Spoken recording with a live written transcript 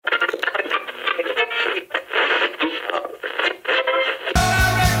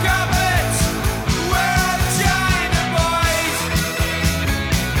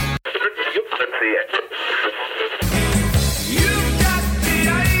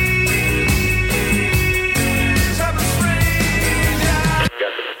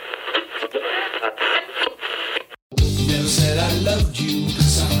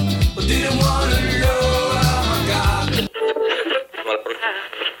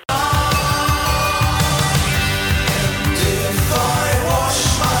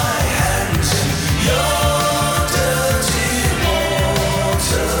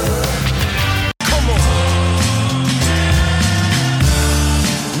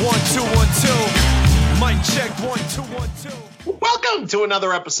1, 2, 1, 2. Mic check 1, 2, 1, 2. Welcome to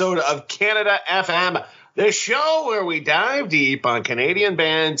another episode of Canada FM, the show where we dive deep on Canadian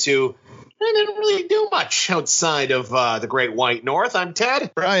bands who didn't really do much outside of the Great White North. I'm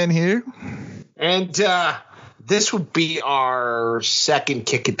Ted. Brian here. And this would be our second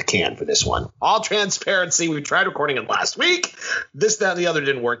kick at the can for this one. All transparency, we tried recording it last week. This, that, and the other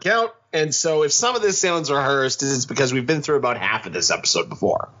didn't work out. And so if some of this sounds rehearsed, it's because we've been through about half of this episode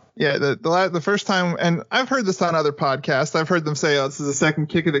before. Yeah, the first time, and I've heard this on other podcasts. I've heard them say, oh, this is a second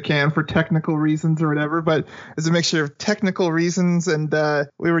kick of the can for technical reasons or whatever, but it's a mixture of technical reasons, and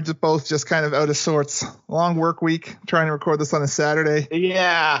we were just kind of out of sorts. Long work week, trying to record this on a Saturday.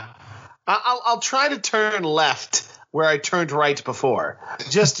 Yeah. I'll try to turn left where I turned right before,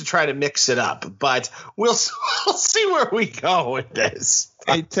 just to try to mix it up, but we'll see where we go with this.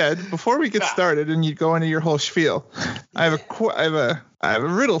 Hey, Ted, before we get started and you go into your whole spiel, I have a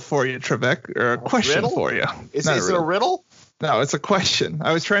riddle for you, Trebek, or a question for you. Is it a riddle? No, it's a question.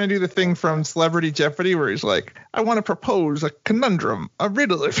 I was trying to do the thing from Celebrity Jeopardy where he's like, I want to propose a conundrum, a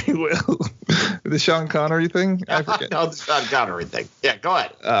riddle, if you will. The Sean Connery thing? I forget. No, the Sean Connery thing. Yeah, go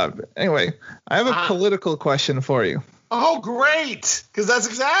ahead. Anyway, I have a political question for you. Oh, great. Because that's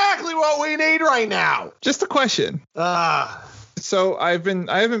exactly what we need right now. Just a question. So I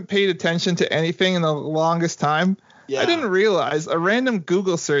haven't paid attention to anything in the longest time. Yeah. I didn't realize a random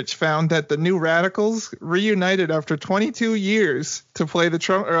Google search found that the New Radicals reunited after 22 years to play the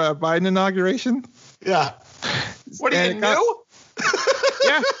Trump or Biden inauguration. Yeah. What are you new?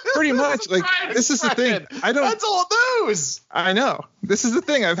 Yeah, pretty much. Like, this is the thing. That's old news. I know. This is the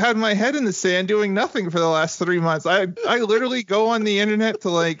thing. I've had my head in the sand doing nothing for the last 3 months. I literally go on the internet to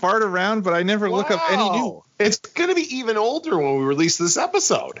like fart around, but I never look up any new. It's going to be even older when we release this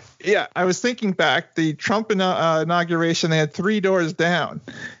episode. Yeah, I was thinking back. The Trump inauguration, they had 3 doors down.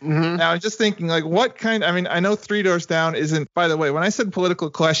 Mm-hmm. Now, I'm just thinking, like, what kind? I mean, I know 3 doors down isn't, by the way, when I said political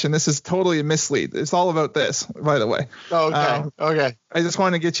question, this is totally a mislead. It's all about this, by the way. Okay. Okay. I just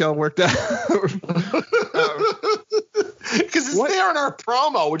want to get you all worked out. Because it's there in our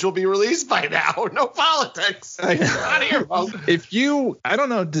promo, which will be released by now. No politics. Out of here, folks. I don't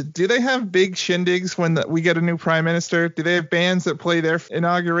know, do they have big shindigs when we get a new prime minister? Do they have bands that play their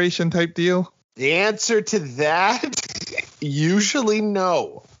inauguration type deal? The answer to that, usually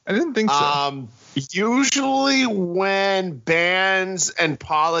no. I didn't think so. Usually when bands and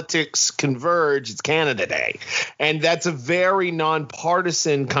politics converge, it's Canada Day. And that's a very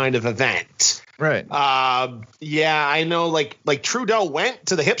nonpartisan kind of event. Right. Yeah, I know like Trudeau went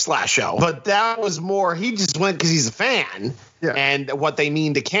to the Hip Slash show, but that was more, he just went because he's a fan. Yeah. And what they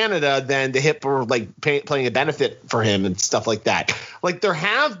mean to Canada, then the Hip were like playing a benefit for him and stuff like that. Like there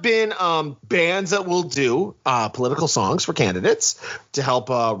have been bands that will do political songs for candidates to help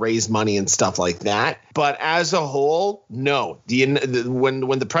raise money and stuff like that. But as a whole, no. When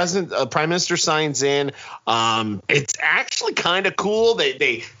the prime minister signs in, it's actually kind of cool.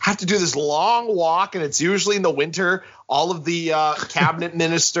 They have to do this long walk, and it's usually in the winter. All of the cabinet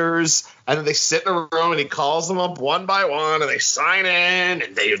ministers, and then they sit in a room, and he calls them up one by one, and they sign in,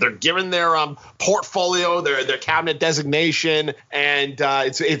 and they're given their portfolio, their cabinet designation, and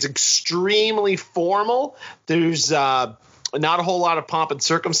it's extremely formal. There's not a whole lot of pomp and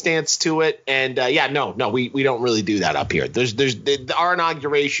circumstance to it, and we don't really do that up here. Our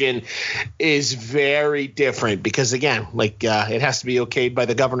inauguration is very different because again, it has to be okayed by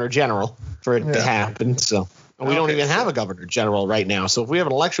the Governor General for it to happen. So. We don't even have a Governor General right now. So if we have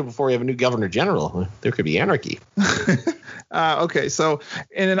an election before we have a new Governor General, there could be anarchy. Okay, so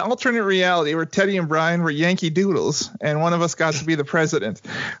in an alternate reality where Teddy and Brian were Yankee Doodles and one of us got to be the president,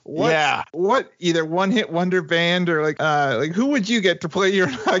 what either one-hit wonder band or like who would you get to play your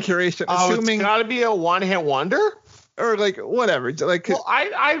inauguration? Assuming it's got to be a one-hit wonder? Or like whatever. Like, well,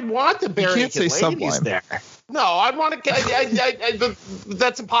 I want the Bare Naked Ladies Sublime there. No, I'd want to.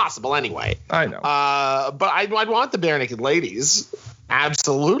 That's impossible anyway. I know. But I'd want the Bare Naked Ladies.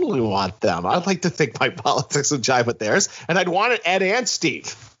 Absolutely want them. I'd like to think my politics would jive with theirs, and I'd want it Ed and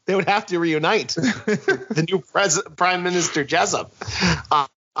Steve. They would have to reunite. The new Prime Minister Jessup.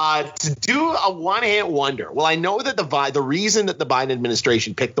 To do a one-hit wonder. Well, I know that the reason that the Biden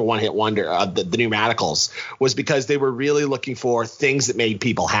administration picked the one-hit wonder of the New Radicals was because they were really looking for things that made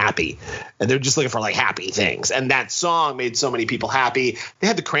people happy. And they're just looking for like happy things. And that song made so many people happy. They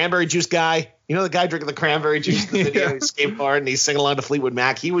had the cranberry juice guy. You know the guy drinking the cranberry juice in the video, skateboard, and he's singing along to Fleetwood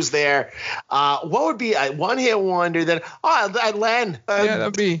Mac. He was there. What would be a one-hit wonder that? Len. Yeah,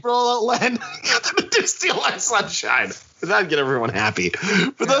 that'd be. Roll out Len. Do Steal Like Sunshine. That'd get everyone happy.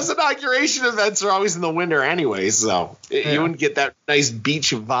 But those inauguration events are always in the winter anyway, so you wouldn't get that nice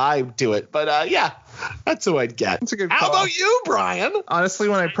beach vibe to it. But yeah, that's who I'd get. That's a good How call. about you, Brian? Honestly,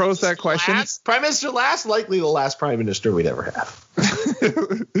 when I posed that question, Prime Minister last, likely the last Prime Minister we'd ever have.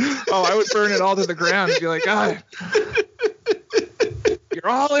 I would burn it all to the ground and be like, God, you're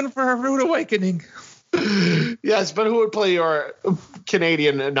all in for a rude awakening. Yes, but who would play your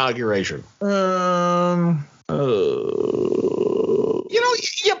Canadian inauguration? You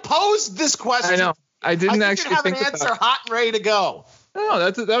posed this question. I know. I didn't actually have think an about answer it. hot and ready to go. No,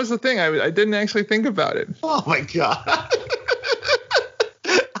 that was the thing. I didn't actually think about it. Oh my god. I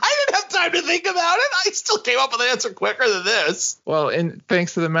didn't have time to think about it. I still came up with an answer quicker than this. Well, and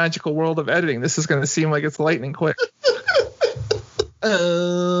thanks to the magical world of editing, this is going to seem like it's lightning quick.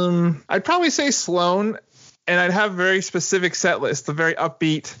 I'd probably say Sloan, and I'd have very specific set list, a very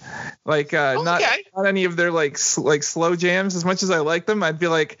upbeat, like not any of their like slow jams. As much as I like them, I'd be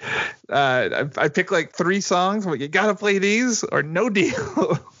like, I'd pick like 3 songs. Well, you gotta play these or no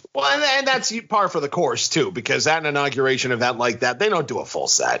deal. Well, and that's par for the course too, because at an inauguration event like that, they don't do a full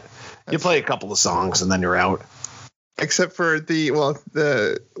set. You play a couple of songs and then you're out. Except for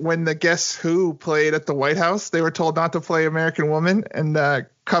when the Guess Who played at the White House, they were told not to play American Woman, and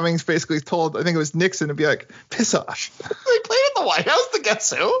Cummings basically told, I think it was Nixon, to be like, piss off. They played at the White House, the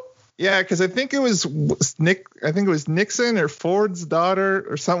Guess Who? Yeah, because I think it was Nixon or Ford's daughter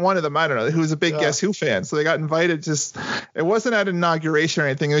or one of them, I don't know, who was a big Guess Who fan. So they got invited. It wasn't at an inauguration or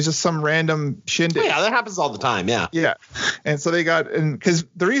anything. It was just some random shindig. Oh, yeah, that happens all the time. Yeah. Yeah. And so they because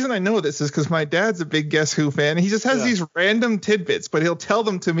the reason I know this is because my dad's a big Guess Who fan. And he just has these random tidbits, but he'll tell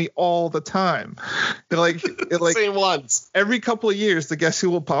them to me all the time. They're like, same ones. Every couple of years, the Guess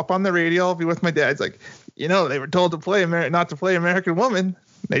Who will pop on the radio. I'll be with my dad. It's like, they were told to play not to play American Woman.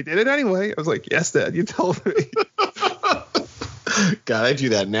 They did it anyway. I was like, yes, Dad, you told me. God, I do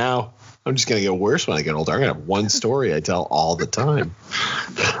that now. I'm just going to get worse when I get older. I'm going to have one story I tell all the time.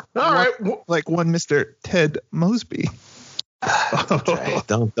 All right. Like one Mr. Ted Mosby. Okay.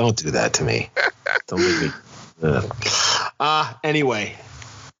 Don't do that to me. Don't make me. Anyway,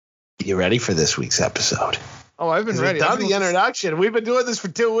 you ready for this week's episode? Oh, I've been ready. We've done the introduction. We've been doing this for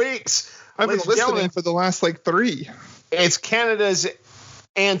 2 weeks. I've been listening for the last 3. It's Canada's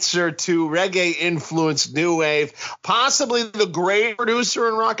answer to reggae-influenced new wave, possibly the great producer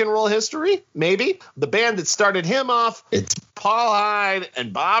in rock and roll history, maybe. The band that started him off, it's Paul Hyde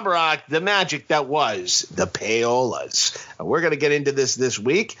and Bob Rock, the magic that was the Payolas. We're going to get into this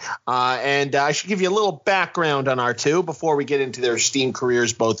week, and I should give you a little background on our two before we get into their esteemed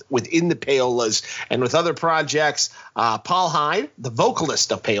careers, both within the Payolas and with other projects. Paul Hyde, the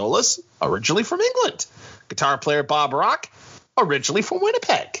vocalist of Payolas, originally from England. Guitar player Bob Rock, originally from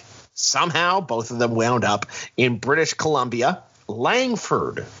Winnipeg. Somehow, both of them wound up in British Columbia,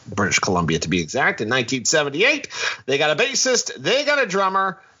 Langford, British Columbia to be exact, in 1978. They got a bassist, they got a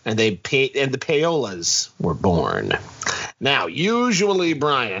drummer, and the Payolas were born. Now, usually,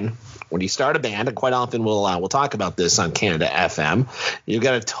 Brian, when you start a band, and quite often we'll talk about this on Canada FM, you've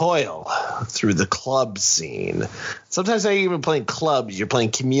got to toil through the club scene. Sometimes not even playing clubs, you're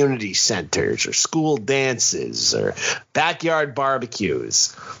playing community centers or school dances or backyard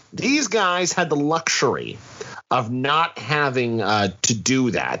barbecues. These guys had the luxury of not having to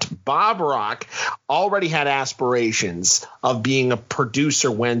do that. Bob Rock already had aspirations of being a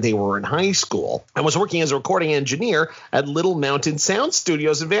producer when they were in high school and was working as a recording engineer at Little Mountain Sound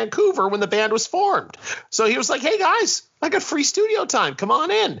Studios in Vancouver when the band was formed. So he was like, hey, guys, I got free studio time. Come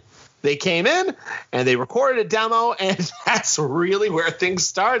on in. They came in and they recorded a demo, and that's really where things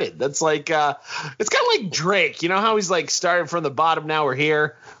started. That's like it's kind of like Drake. You know how he's like started from the bottom, now we're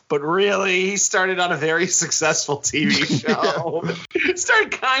here? But really, he started on a very successful TV show.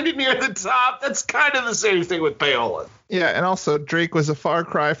 Started kind of near the top. That's kind of the same thing with Payola. Yeah, and also Drake was a far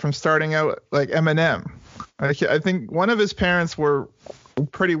cry from starting out like Eminem. I think one of his parents were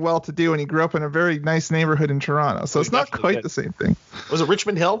pretty well-to-do, and he grew up in a very nice neighborhood in Toronto. So it's not quite the same thing. Was it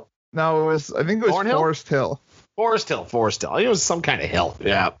Richmond Hill? No, I think it was Forest Hill. Forest Hill. It was some kind of hill.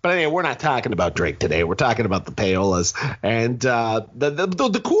 Yeah. But anyway, we're not talking about Drake today. We're talking about the Payolas. And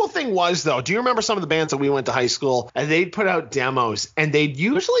the cool thing was, though, do you remember some of the bands that we went to high school, and they'd put out demos, and they'd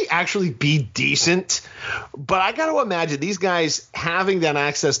usually actually be decent. But I got to imagine these guys having that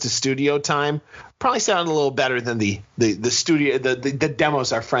access to studio time probably sounded a little better than the studio, the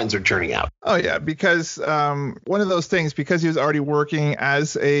demos our friends are churning out. Oh yeah, because one of those things, because he was already working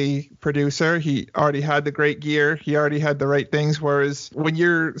as a producer, he already had the great gear, he already had the right things. Whereas when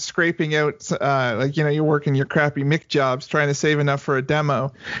you're scraping out, you're working your crappy mic jobs trying to save enough for a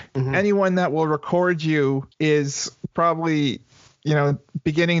demo, anyone that will record you is probably,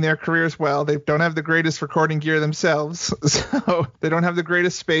 beginning their careers well. They don't have the greatest recording gear themselves, so they don't have the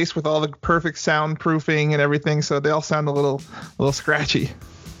greatest space with all the perfect soundproofing and everything, so they all sound a little scratchy.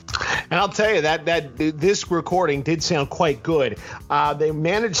 And I'll tell you that this recording did sound quite good. They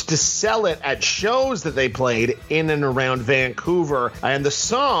managed to sell it at shows that they played in and around Vancouver, and the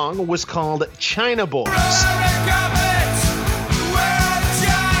song was called China Boys.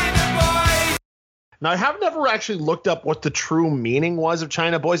 Now, I have never actually looked up what the true meaning was of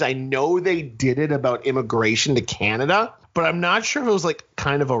China Boys. I know they did it about immigration to Canada, but I'm not sure if it was like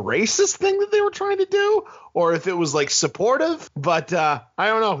kind of a racist thing that they were trying to do or if it was like supportive. But I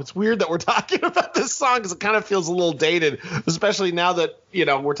don't know. It's weird that we're talking about this song because it kind of feels a little dated, especially now that,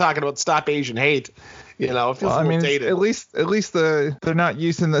 we're talking about Stop Asian Hate. It feels a little dated. At least they're not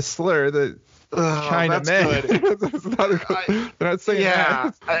using the slur that China men. They're not saying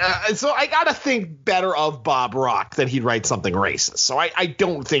that. So I gotta think better of Bob Rock that he'd write something racist. So I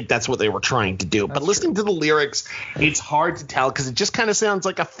don't think that's what they were trying to do. But listening to the lyrics, it's hard to tell because it just kind of sounds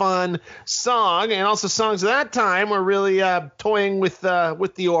like a fun song. And also songs of that time were really toying with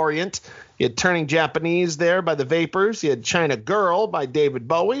the Orient. You had Turning Japanese there by the Vapors. You had China Girl by David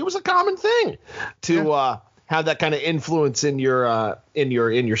Bowie. It was a common thing to have that kind of influence in your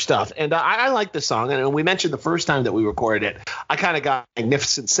stuff. And I like the song. And we mentioned the first time that we recorded it, I kind of got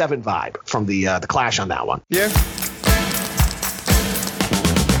Magnificent Seven vibe from the Clash on that one. Yeah.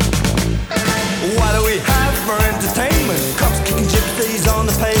 What do we have for entertainment? Cops kicking gypsies on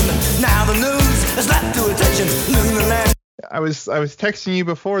the pavement. Now the news has left to attention. Lunar land. I was texting you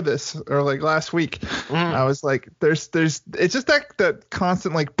before this or like last week. I was like, there's it's just that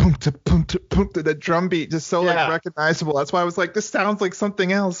constant like boom to that drum beat just so like recognizable. That's why I was like, this sounds like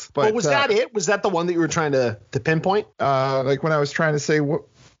something else. But was that it? Was that the one that you were trying to pinpoint? Like when I was trying to say what.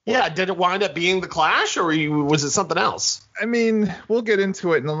 Yeah, did it wind up being the Clash or was it something else? I mean, we'll get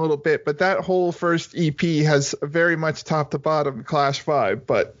into it in a little bit, but that whole first EP has very much top to bottom Clash vibe.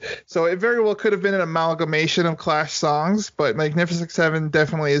 But so it very well could have been an amalgamation of Clash songs, but Magnificent Seven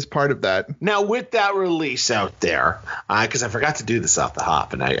definitely is part of that. Now, with that release out there, because I forgot to do this off the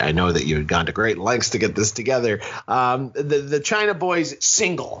hop, and I know that you had gone to great lengths to get this together, the China Boys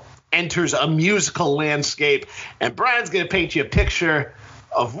single enters a musical landscape, and Brian's going to paint you a picture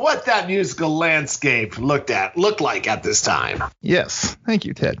of what that musical landscape looked like at this time. Yes, thank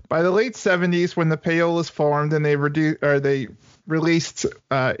you, Ted. By the late 70s, when the Payolas formed and they released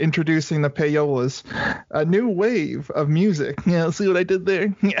introducing the Payolas, a new wave of music. Yeah, see what I did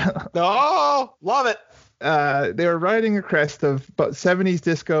there? Yeah. Oh, love it. They were riding a crest of 70s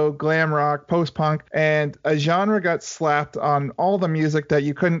disco, glam rock, post-punk, and a genre got slapped on all the music that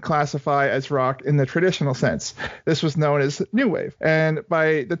you couldn't classify as rock in the traditional sense. This was known as new wave. And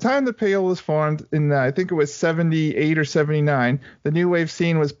by the time the Payolas formed in, I think it was 78 or 79, the new wave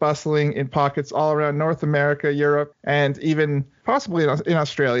scene was bustling in pockets all around North America, Europe, and even possibly in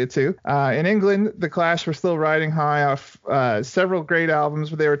Australia too. In England, the Clash were still riding high off several great albums,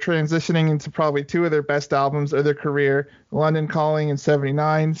 but they were transitioning into probably two of their best albums of their career, London Calling in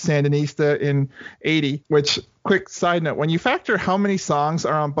 79, Sandinista in 80, which, quick side note, when you factor how many songs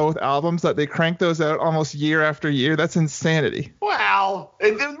are on both albums that they crank those out almost year after year, that's insanity. Well,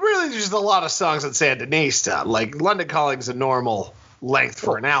 it really just a lot of songs on Sandinista. Like London Calling's a normal length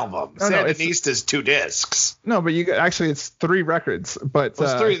for an album. Sandinista's 2 discs. No, but it's 3 records. But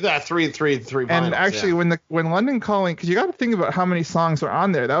it's three vinyls, and actually, when London Calling, because you got to think about how many songs are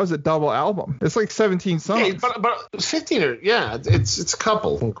on there. That was a double album. It's like 17 songs. Yeah, but 15 or it's a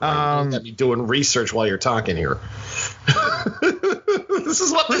couple. Let me doing research while you're talking here. This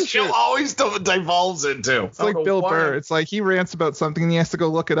is what the show always devolves into. It's like Bill Burr. It's like he rants about something and he has to go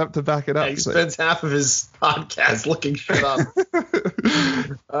look it up to back it up. Yeah, he spends half of his podcast looking shit up.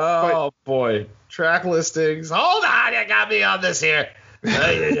 Boy. Track listings. Hold on, you got me on this here.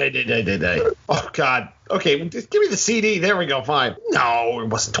 Oh, God. Okay, just give me the CD. There we go. Fine. No, it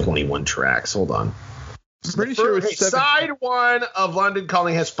wasn't 21 tracks. Hold on. I'm pretty sure it was 7. Side 1 of London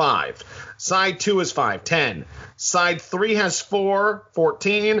Calling has 5. Side 2 is 5, 10. Side 3 has 4,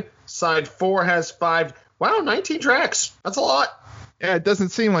 14. Side 4 has 5. Wow, 19 tracks. That's a lot. Yeah, it doesn't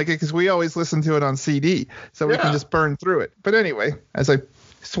seem like it because we always listen to it on CD, so we can just burn through it. But anyway, as I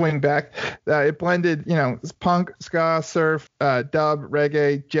swing back. It blended, punk, ska, surf, dub,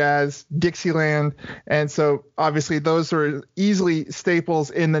 reggae, jazz, Dixieland. And so obviously those were easily staples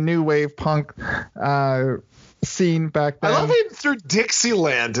in the new wave punk scene back then. I love how you threw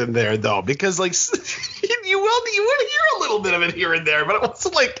Dixieland in there though, because like you would hear a little bit of it here and there, but it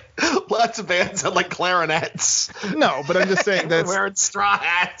wasn't like lots of bands had like clarinets. No, but I'm just saying that's wearing straw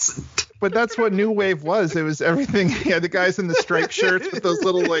hats. But that's what new wave was. It was everything. Yeah, the guys in the striped shirts with those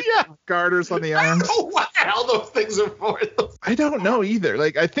little garters on the arms. I don't know what the hell those things are for. I don't know either.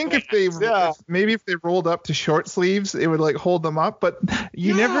 Like I think if they maybe if they rolled up to short sleeves, it would like hold them up. But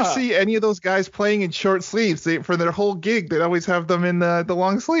you never see any of those guys playing in short sleeves. For their whole gig, they'd always have them in the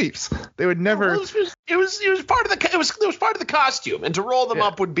long sleeves. They would never. Well, it was part of the costume, and to roll them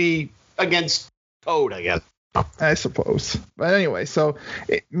up would be against code, I guess. I suppose. But anyway, so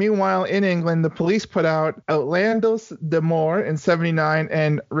meanwhile in England, the Police put out Outlandos d'Amour in 79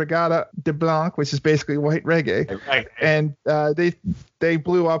 and Regatta de Blanc, which is basically white reggae. Right. And they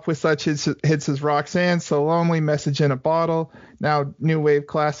blew up with such hits as Roxanne, So Lonely, Message in a Bottle, now new wave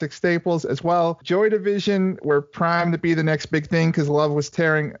classic staples as well. Joy Division were primed to be the next big thing because Love Would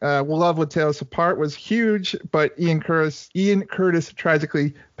Tear Us Apart was huge, but Ian Curtis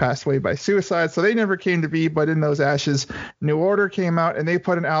tragically passed away by suicide, so they never came to be. But in those ashes, New Order came out, and they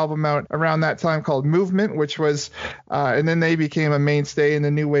put an album out around that time called Movement, which was, and then they became a mainstay in the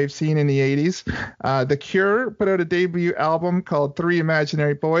new wave scene in the 80s. The Cure put out a debut album called Three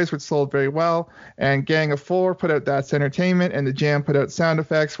Imaginary Boys, which sold very well, and Gang of Four put out That's Entertainment, and the Jam put out Sound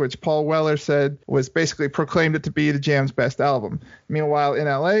Effects, which Paul Weller said was basically proclaimed it to be the Jam's best album. Meanwhile, in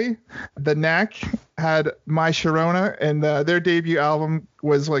LA, the Knack had My Sharona, and their debut album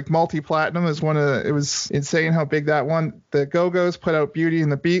was like multi-platinum. It was insane how big that one. The Go-Go's put out Beauty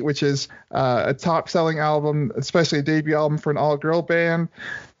and the Beat, which is a top-selling album, especially a debut album for an all-girl band.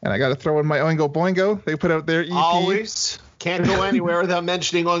 And I got to throw in my Oingo Boingo. They put out their EP. Always. Can't go anywhere without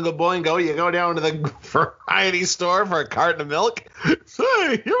mentioning Oingo Boingo. You go down to the variety store for a carton of milk. Hey,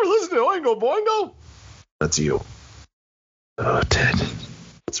 you ever listen to Oingo Boingo? That's you. Oh, Ted.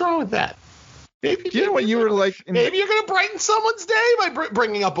 What's wrong with that? Maybe, you know what you were like? Maybe you're gonna brighten somene's day by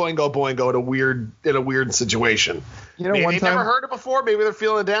bringing up Oingo Boingo in a weird situation. You know, maybe one they time, never heard it before. Maybe they're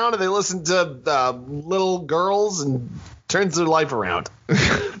feeling down and they listen to Little Girls and turns their life around.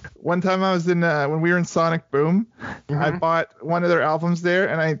 One time I was in when we were in Sonic Boom, I bought one of their albums there,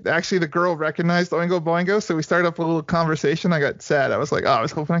 and the girl recognized Oingo Boingo, so we started up a little conversation. I got sad. I was like, I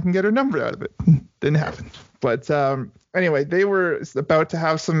was hoping I can get her number out of it. Didn't happen. But anyway, they were about to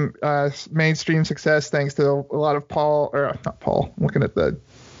have some mainstream success thanks to a lot of I'm looking at the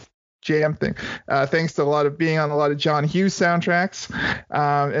Jam thing. Thanks to a lot of being on a lot of John Hughes soundtracks.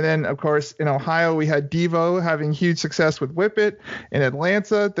 And then, of course, in Ohio, we had Devo having huge success with Whip It. In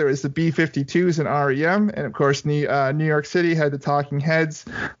Atlanta, there was the B-52s and REM. And, of course, New York City had the Talking Heads,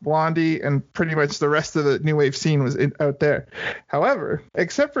 Blondie, and pretty much the rest of the new wave scene was out there. However,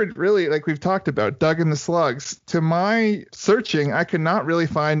 except for really, like we've talked about, Doug and the Slugs, to my searching, I could not really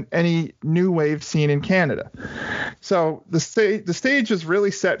find any new wave scene in Canada. So the stage was really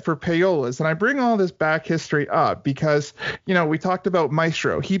set for payolas, and I bring all this back history up because, we talked about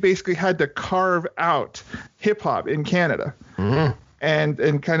Maestro. He basically had to carve out hip hop in Canada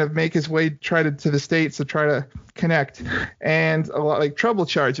and kind of make his way to the States to try to connect. And a lot like Trouble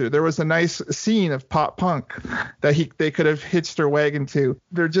Charger, there was a nice scene of pop punk that they could have hitched their wagon to.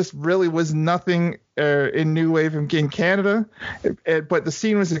 There just really was nothing in new wave in Canada, but the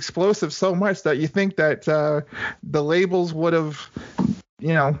scene was explosive so much that you think that the labels would have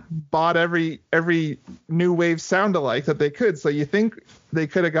bought every new wave sound alike that they could. So you think they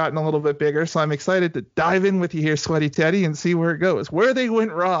could have gotten a little bit bigger. So I'm excited to dive in with you here, Sweaty Teddy, and see where it goes, where they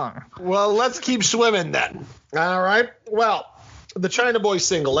went wrong. Well, let's keep swimming then. All right. Well, the China Boy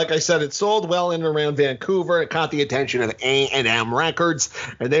single, like I said, it sold well in and around Vancouver. It caught the attention of A&M Records,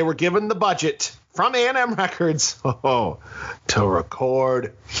 and they were given the budget from A&M Records to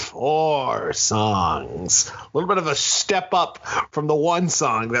record 4 songs. A little bit of a step up from the one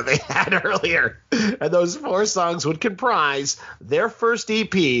song that they had earlier. And those 4 songs would comprise their first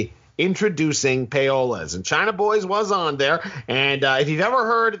EP, introducing Payolas. And China Boys was on there. And if you've ever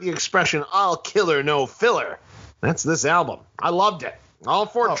heard the expression, all killer, no filler, that's this album. I loved it. All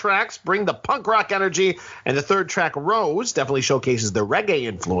 4 tracks bring the punk rock energy, and the 3rd track, Rose, definitely showcases the reggae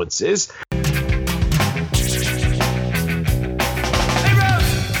influences.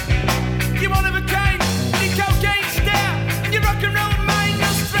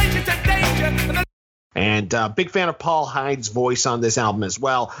 And And big fan of Paul Hyde's voice on this album as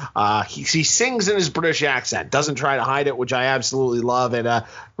well. He sings in his British accent, doesn't try to hide it, which I absolutely love. It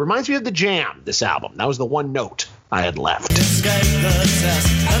reminds me of The Jam, this album. That was the one note I had left. Escape the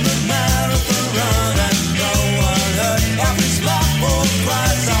test and the marathon run, and no one heard every spot more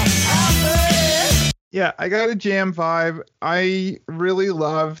cries out happy. Yeah, I got a Jam vibe. I really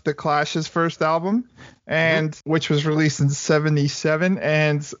love the Clash's first album, and which was released in '77.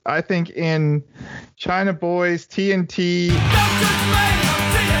 And I think in China Boys, TNT,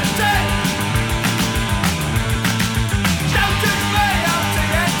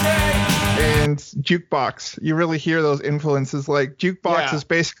 and Jukebox, you really hear those influences. Like Jukebox is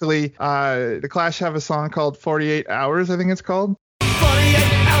basically the Clash have a song called 48 Hours, I think it's called. 48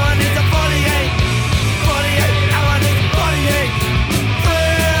 hours is a 48. 48 hours is 48.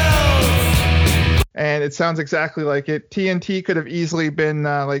 And it sounds exactly like it. TNT could have easily been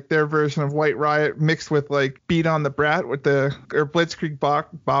like their version of White Riot mixed with like Beat on the Brat with or Blitzkrieg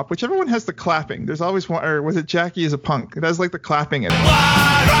Bop, whichever one has the clapping. There's always one, or was it Jackie is a Punk? It has like the clapping in it. White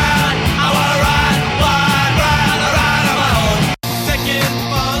Riot, I wanna ride, White Riot, I ride on my own. Second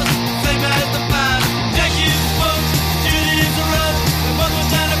falls, same as the past. Jackie Punk, Judy's a run. The one was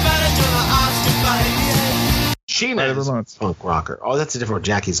down about it till the Oscar fight. Sheena's punk rocker. Oh, that's a different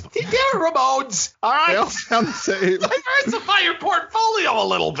Jackie's. They're Ramones. All right. They all sound the same. Diversify your portfolio a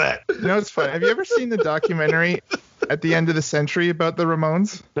little bit. You know, it's funny. Have you ever seen the documentary At the End of the Century about the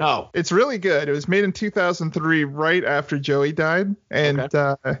Ramones? No. It's really good. It was made in 2003, right after Joey died. And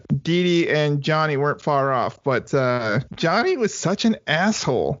Dee Dee and Johnny weren't far off. But Johnny was such an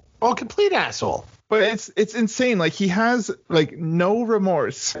asshole. Oh, complete asshole. But it's insane. Like, he has like no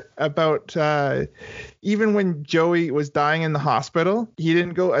remorse about even when Joey was dying in the hospital. He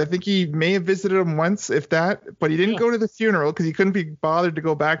didn't go. I think he may have visited him once, if that, but he didn't go to the funeral because he couldn't be bothered to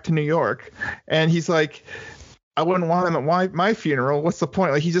go back to New York. And he's like, I wouldn't want him at my funeral. What's the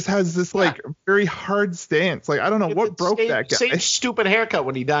point? Like, he just has this like very hard stance. Like, I don't know what broke that guy. Same stupid haircut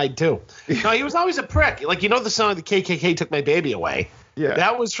when he died too. No, he was always a prick. Like, you know the song "The KKK Took My Baby Away." Yeah,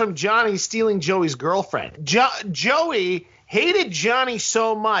 that was from Johnny stealing Joey's girlfriend. Joey hated Johnny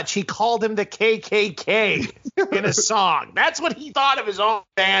so much he called him the KKK in a song. That's what he thought of his own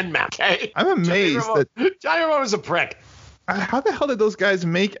band member. Okay? I'm amazed that Johnny Ramone was a prick. How the hell did those guys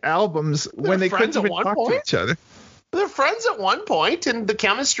make albums when they couldn't even talk to each other? They're friends at one point, and the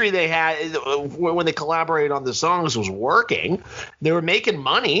chemistry they had when they collaborated on the songs was working. They were making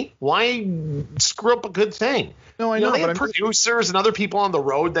money. Why screw up a good thing? No, I know. They had producers and other people on the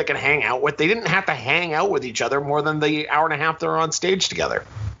road that could hang out with. They didn't have to hang out with each other more than the hour and a half they're on stage together.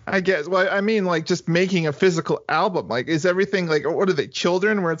 I guess. Well, I mean, like, just making a physical album. Like, is everything like, what are they,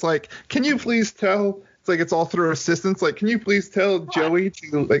 children? Where it's like, can you please tell? It's like it's all through assistance. Like, can you please tell Joey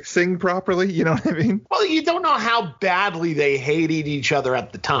to like sing properly? You know what I mean? Well, you don't know how badly they hated each other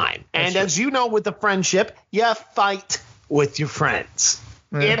at the time. And as you know, with the friendship, you fight with your friends.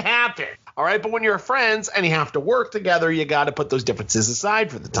 Yeah. It happened. All right. But when you're friends and you have to work together, you got to put those differences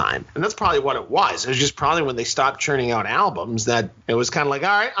aside for the time. And that's probably what it was. It was just probably when they stopped churning out albums that it was kind of like, all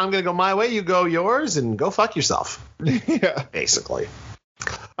right, I'm going to go my way. You go yours and go fuck yourself. Yeah. Basically.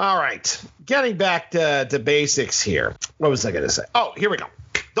 All right. Getting back to basics here. What was I going to say? Oh, here we go.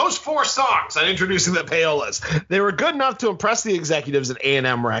 Those 4 songs on Introducing the Payolas, they were good enough to impress the executives at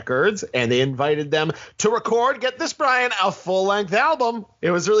A&M Records, and they invited them to record, get this, Brian, a full-length album.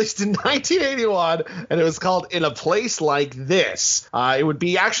 It was released in 1981, and it was called In a Place Like This. It would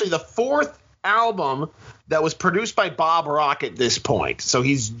be actually the 4th album that was produced by Bob Rock at this point. So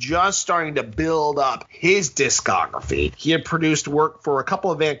he's just starting to build up his discography. He had produced work for a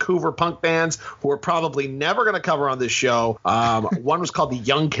couple of Vancouver punk bands who are probably never going to cover on this show. One was called the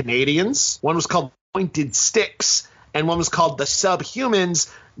Young Canadians. One was called Pointed Sticks. And one was called the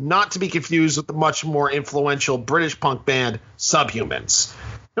Subhumans, not to be confused with the much more influential British punk band Subhumans.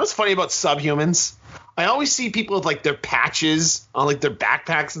 You know what's funny about Subhumans? I always see people with like their patches on like their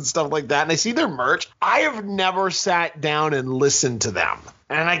backpacks and stuff like that, and I see their merch. I have never sat down and listened to them.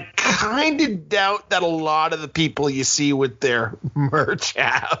 And I kind of doubt that a lot of the people you see with their merch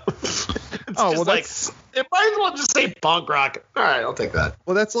have. It might as well just say punk rock. All right, I'll take that.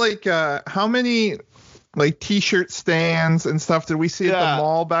 Well, that's like how many like t-shirt stands and stuff did we see at the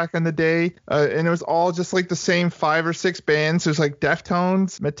mall back in the day? And it was all just like the same 5 or 6 bands. There's like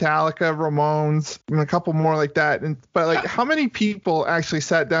Deftones, Metallica, Ramones, and a couple more like that. But like how many people actually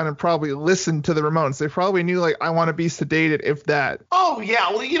sat down and probably listened to the Ramones? They probably knew like I Want to Be Sedated, if that. Oh,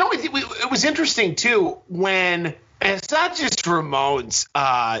 yeah. Well, you know, it was interesting too when, and it's not just Ramones,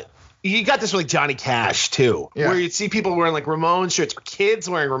 You got this with like Johnny Cash too, where you'd see people wearing like Ramon shirts, or kids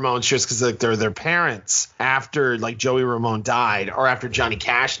wearing Ramon shirts because like they're their parents after like Joey Ramone died, or after Johnny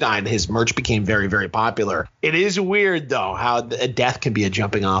Cash died, his merch became very, very popular. It is weird though how a death can be a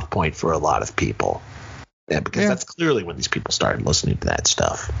jumping off point for a lot of people. Yeah, because that's clearly when these people started listening to that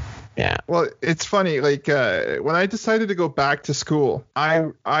stuff. Yeah. Well, it's funny. Like when I decided to go back to school,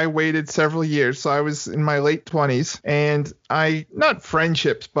 I waited several years. So I was in my late 20s, and not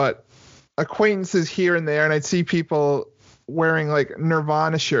friendships, but acquaintances here and there, and I'd see people wearing like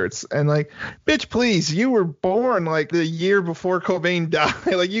Nirvana shirts, and like, bitch, please, you were born like the year before Cobain died.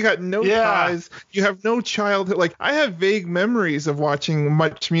 Like, you got no ties, you have no childhood. Like, I have vague memories of watching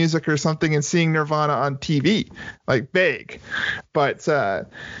Much Music or something and seeing Nirvana on TV, like vague. But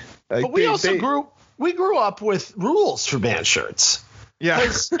we grew up with rules for band shirts. Yeah.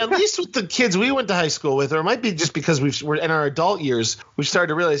 At least with the kids we went to high school with, or it might be just because we're in our adult years, we started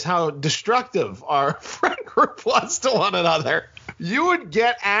to realize how destructive our friend group was to one another. You would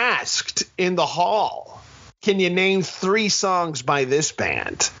get asked in the hall, can you name 3 songs by this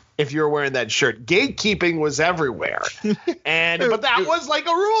band? If you're wearing that shirt. Gatekeeping was everywhere. But that was like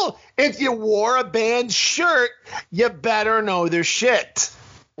a rule. If you wore a band shirt, you better know their shit.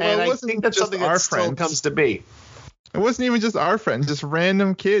 Well, and I think that's something that still comes to be. It wasn't even just our friends, just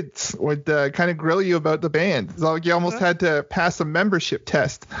random kids would kind of grill you about the band. It's like you almost had to pass a membership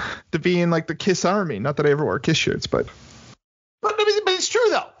test to be in like the Kiss Army. Not that I ever wore Kiss shirts, but it's true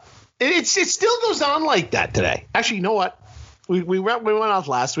though. It still goes on like that today. Actually, you know what? We went off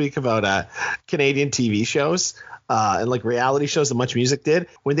last week about Canadian TV shows. And like reality shows that Much Music did,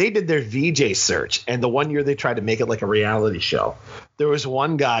 when they did their VJ search, and the one year they tried to make it like a reality show, there was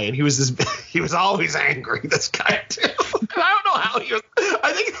one guy, and he was always angry. This guy too. And I don't know how he was.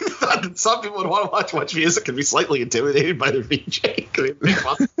 I think he thought that some people would want to watch Much Music and be slightly intimidated by their VJ.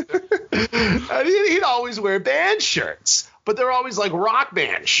 And he'd always wear band shirts. But they're always like rock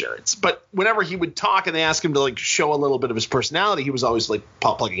band shirts. But whenever he would talk and they asked him to like show a little bit of his personality, he was always like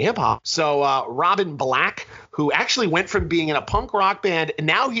plugging hip hop. So Robin Black, who actually went from being in a punk rock band, and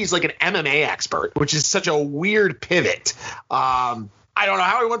now he's like an MMA expert, which is such a weird pivot. I don't know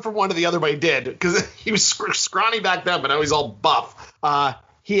how he went from one to the other, but he did, because he was scrawny back then, but now he's all buff.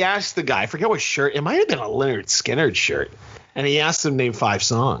 He asked the guy, I forget what shirt, it might have been a Lynyrd Skynyrd shirt, and he asked him to name 5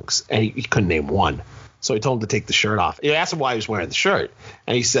 songs, and he couldn't name one. So he told him to take the shirt off. He asked him why he was wearing the shirt,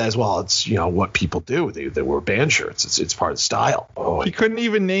 and he says, "Well, it's what people do. They wear band shirts. It's part of the style." Oh, he couldn't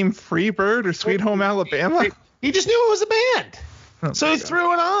even name Freebird or Sweet Home Alabama. He just knew it was a band, so he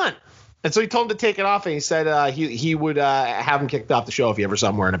threw it on. And so he told him to take it off, and he said he would have him kicked off the show if he ever saw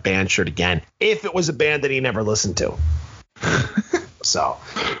him wearing a band shirt again, if it was a band that he never listened to. So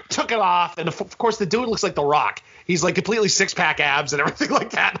took it off, and of course the dude looks like The Rock. He's like completely 6-pack abs and everything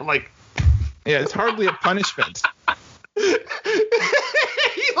like that. And I'm like. Yeah, it's hardly a punishment. He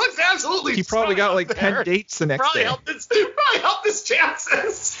looks absolutely. He probably got like 10 dates the next day. Probably helped his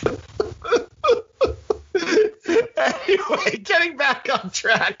chances. Anyway, getting back on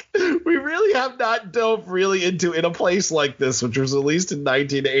track, we really have not dove really into In a Place Like This, which was released in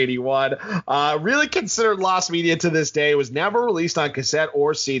 1981. Really considered lost media to this day. It was never released on cassette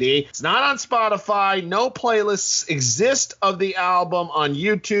or CD. It's not on Spotify. No playlists exist of the album on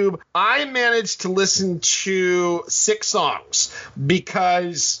YouTube. I managed to listen to 6 songs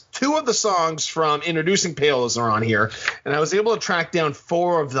because 2 of the songs from Introducing Palos are on here, and I was able to track down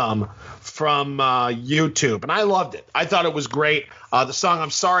 4 of them from YouTube, and I loved it. I thought it was great. The song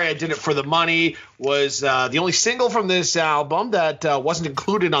I'm Sorry I Did It for the Money was the only single from this album that wasn't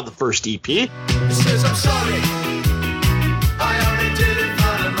included on the first EP. It says I'm sorry, I only did it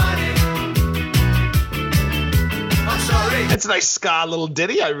for the money. I'm sorry. It's a nice ska little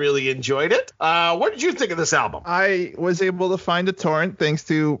ditty. I really enjoyed it. What did you think of this album? I was able to find a torrent thanks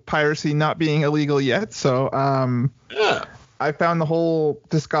to piracy not being illegal yet, so yeah. I found the whole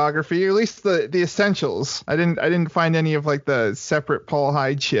discography, or at least the essentials. I didn't find any of like the separate Paul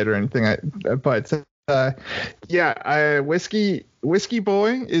Hyde shit or anything. Whiskey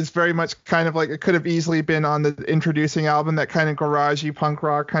Boy is very much kind of like, it could have easily been on the Introducing album, that kind of garagey punk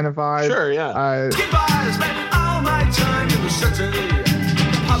rock kind of vibe. Sure, yeah. Goodbye, spending all my time in the city.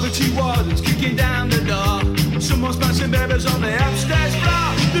 Poverty was kicking down the door. Someone's bouncing babies on the upstairs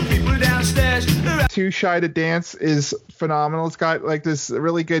floor. The people downstairs. Too Shy to Dance is phenomenal. It's got like this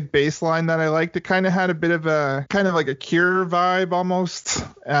really good bass line that I liked. It kind of had a bit of a kind of like a Cure vibe almost.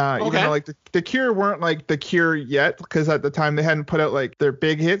 Even though like the Cure weren't like the Cure yet, because at the time they hadn't put out like their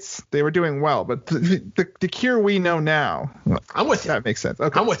big hits. They were doing well, but the Cure we know now. I'm with you. That makes sense.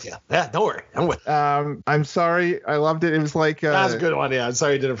 Okay. I'm with you. Yeah, don't worry. I'm with you. I'm sorry. I loved it. It was like that was a good one. Yeah, I'm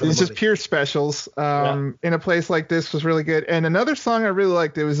sorry you did it for the It's just pure specials. In a place like this was really good. And another song I really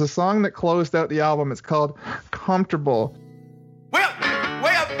liked. It was a song that closed out the album. It's called "Comfortable." Wake up!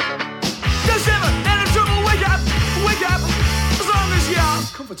 Wake up! Just ever and in trouble, wake up! Wake up! As long as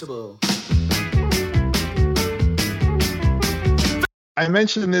you're comfortable. I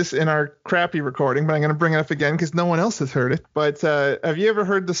mentioned this in our crappy recording, but I'm going to bring it up again because no one else has heard it. But have you ever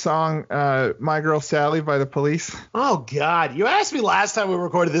heard the song "My Girl Sally" by The Police? Oh God! You asked me last time we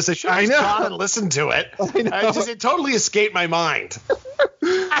recorded this. I should have gone and listened to it. It totally escaped my mind.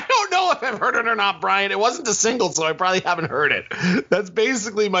 I don't know if I've heard it or not, Brian. It wasn't a single, so I probably haven't heard it. That's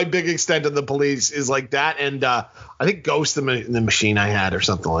basically my big extent of The Police is like that, and I think "Ghost in the Machine" I had or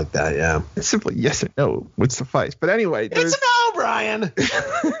something like that. Yeah. It's simply yes or no would suffice. But anyway, it's a no, Brian.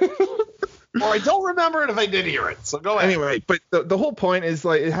 Or I don't remember it if I did hear it. So go ahead. Anyway, but the whole point is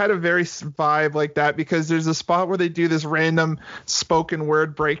like it had a very vibe like that because there's a spot where they do this random spoken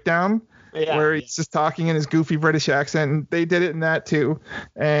word breakdown. Yeah, where he's just talking in his goofy British accent, and they did it in that too,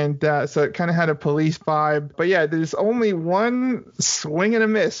 and so it kind of had a Police vibe. But yeah, there's only one swing and a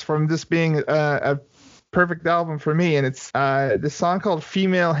miss from this being a perfect album for me, and it's this song called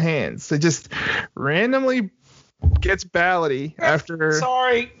 "Female Hands." It just randomly gets ballady after.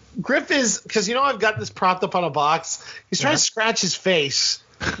 Sorry, Griff is because I've got this propped up on a box. He's trying to scratch his face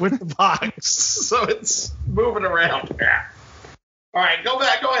with the box, so it's moving around. Yeah. All right, go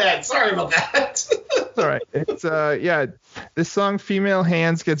ahead. Sorry about that. All right. It's this song "Female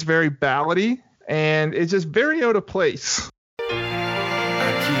Hands" gets very ballady and it's just very out of place.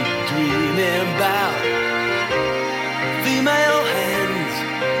 I keep dreaming about female hands.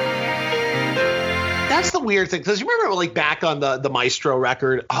 That's the weird thing, because you remember like back on the Maestro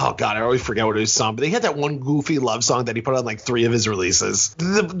record. Oh God, I always forget what his song, but they had that one goofy love song that he put on like 3 of his releases.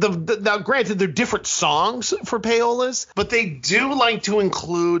 Now, granted, they're different songs for payolas, but they do like to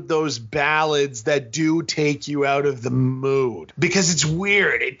include those ballads that do take you out of the mood because it's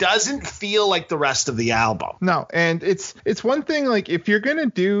weird. It doesn't feel like the rest of the album. No, and it's one thing like if you're gonna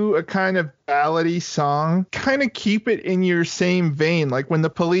do a kind of ballady song, kind of keep it in your same vein. Like when the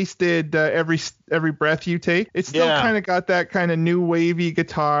Police did Every Breath You Take, it's still kind of got that kind of new wavy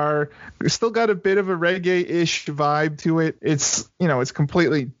guitar. It's still got a bit of a reggae-ish vibe to it. It's it's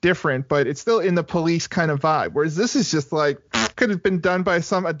completely different, but it's still in the Police kind of vibe. Whereas this is just like could have been done by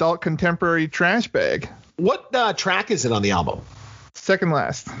some adult contemporary trash bag. What track is it on the album? Second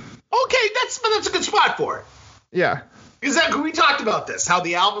last. Okay, that's a good spot for it. Yeah. Exactly. We talked about this, how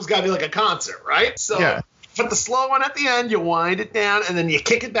the album's got to be like a concert, right? So put the slow one at the end, you wind it down, and then you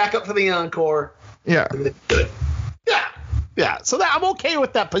kick it back up for the encore. Yeah. Yeah. So I'm okay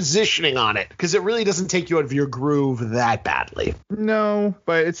with that positioning on it because it really doesn't take you out of your groove that badly. No,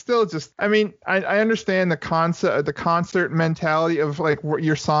 but it's still just, I mean, I understand the concert mentality of like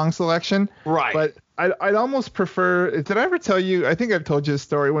your song selection. Right. But I'd almost prefer, did I ever tell you, I think I've told you a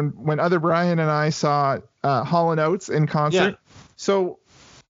story when Other Brian and I saw Hall & Oates in concert. Yeah. So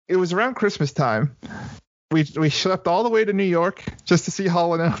it was around Christmas time. We schlepped all the way to New York just to see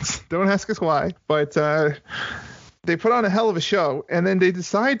Hall & Oates. Don't ask us why, but they put on a hell of a show, and then they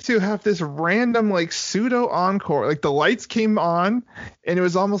decide to have this random like pseudo encore. Like the lights came on, and it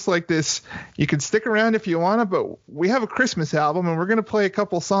was almost like this. You can stick around if you want to, but we have a Christmas album, and we're gonna play a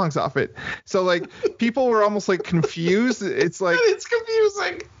couple songs off it. So like people were almost like confused. It's like it's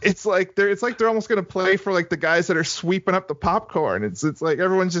confusing. It's like they're almost gonna play for like the guys that are sweeping up the popcorn. It's like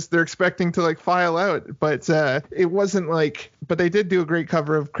everyone's just they're expecting to like file out, but it wasn't like. But they did do a great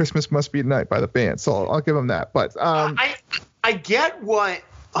cover of "Christmas Must Be Tonight" by the band, so I'll give them that. But I get what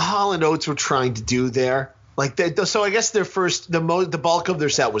Hall & Oates were trying to do there. Like so I guess the bulk of their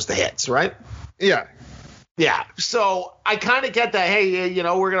set was the hits, right? Yeah. Yeah. So I kind of get that. Hey,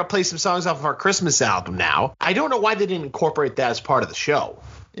 we're gonna play some songs off of our Christmas album now. I don't know why they didn't incorporate that as part of the show.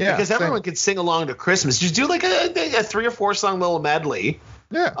 Yeah. Because everyone could sing along to Christmas. Just do like a 3 or 4 song little medley.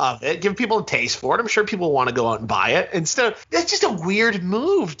 Yeah. Of it, give people a taste for it. I'm sure people want to go out and buy it. Instead, that's just a weird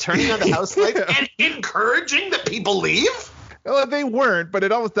move, turning on the house lights and encouraging that people leave. Well, they weren't, but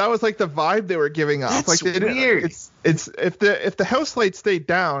that was like the vibe they were giving off. That's like weird. It's if the house lights stayed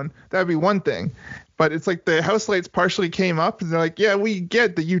down, that'd be one thing. but it's like the house lights partially came up, and they're like, yeah, we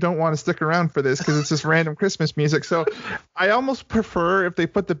get that you don't want to stick around for this because it's just random Christmas music. So I almost prefer if they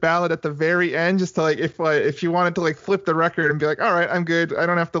put the ballad at the very end, just to like, if you wanted to like flip the record and be like, all right, I'm good, I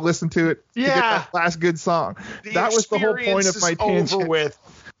don't have to listen to it to get that last good song. That was the whole point of my tangent. Over with.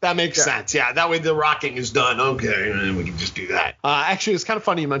 That makes sense. Yeah, that way the rocking is done. Okay, and we can just do that. Actually, it's kind of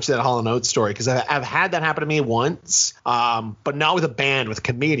funny you mentioned that Hall & Oates story, because I've had that happen to me once, but not with a band, with a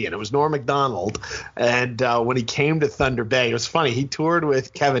comedian. It was Norm Macdonald, and when he came to Thunder Bay, it was funny. He toured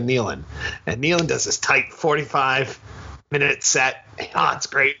with Kevin Nealon, and Nealon does this tight 45-minute set. Oh, it's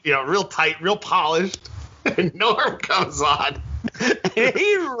great. Real tight, real polished. And Norm comes on. And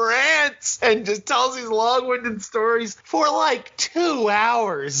he rants and just tells these long-winded stories for like 2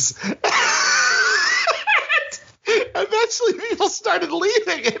 hours. Eventually, people started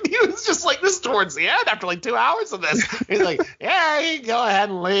leaving, and he was just like, this is towards the end after like 2 hours of this. He's like, yeah, you can go ahead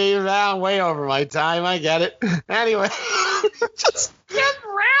and leave. I'm way over my time. I get it. Anyway, just kept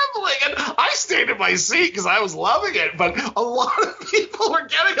rambling, and I stayed in my seat because I was loving it, but a lot of people were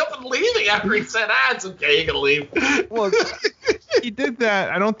getting up and leaving after he said, it's okay, you can leave. Well, he did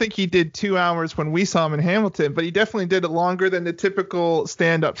that. I don't think he did 2 hours when we saw him in Hamilton, but he definitely did it longer than the typical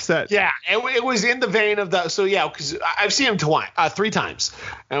stand-up set. Yeah, it was in the vein of that. So yeah, because I've seen him 3 times,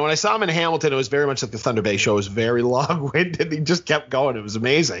 and when I saw him in Hamilton, it was very much like the Thunder Bay show. It was very long-winded. He just kept going. It was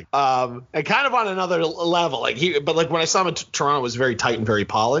amazing. And kind of on another level, but when I saw him in Toronto, it was very tight and very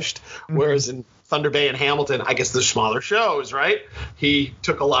polished. Mm-hmm. Whereas in Thunder Bay and Hamilton, I guess they're smaller shows, right? He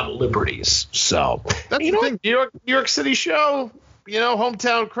took a lot of liberties. So that's the thing. New York City show,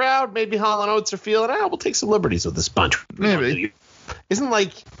 hometown crowd, maybe Hall & Oates are feeling it. We'll take some liberties with this bunch. Maybe. Isn't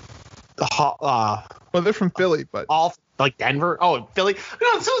like the well, they're from Philly, but all like Denver. Oh, Philly. So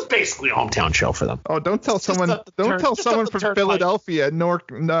it's basically a hometown show for them. Oh, don't tell someone from Philadelphia,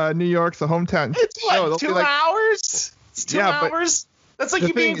 New York's a hometown it's show. What, 2 hours? It's 2 hours. That's like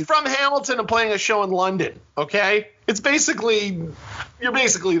you being from Hamilton and playing a show in London. Okay, you're basically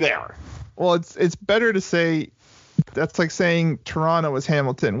there. Well, it's better to say that's like saying Toronto is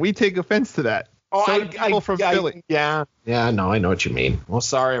Hamilton. We take offense to that. Oh, so people from Philly. Yeah, no, I know what you mean. Well,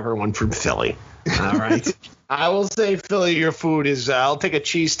 sorry, everyone from Philly. All right. I will say, Philly, your food is, I'll take a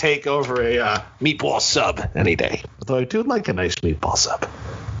cheese take over a meatball sub any day. Although I do like a nice meatball sub.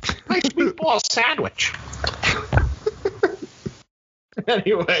 Nice meatball sandwich.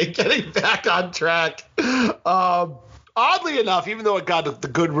 Anyway, getting back on track. Oddly enough, even though it got the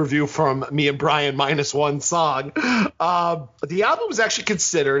good review from me and Brian minus one song, the album was actually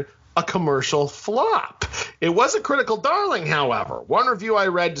considered a commercial flop. It was a critical darling, however. One review I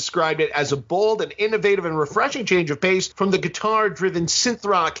read described it as a bold and innovative and refreshing change of pace from the guitar-driven synth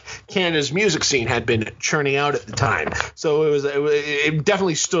rock Canada's music scene had been churning out at the time. So it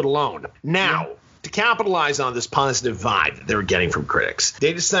definitely stood alone. Now, to capitalize on this positive vibe that they were getting from critics,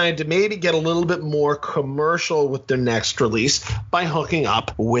 they decided to maybe get a little bit more commercial with their next release by hooking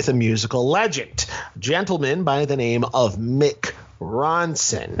up with a musical legend, a gentleman by the name of Mick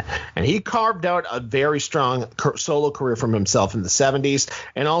Ronson. And he carved out a very strong solo career for himself in the 70s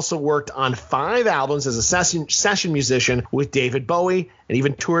and also worked on 5 albums as a session musician with David Bowie and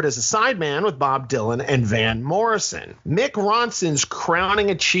even toured as a sideman with Bob Dylan and Van Morrison. Mick Ronson's crowning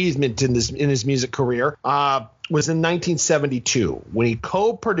achievement in his music career was in 1972 when he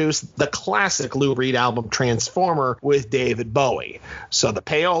co-produced the classic Lou Reed album Transformer with David Bowie. So the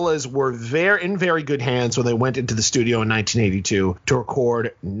Payolas were in very good hands when they went into the studio in 1982 to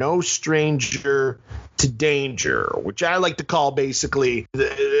record No Stranger to Danger, which I like to call basically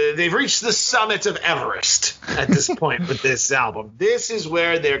they've reached the summit of Everest at this point with this album. This is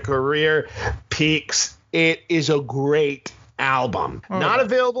where their career peaks. It is a great album. Not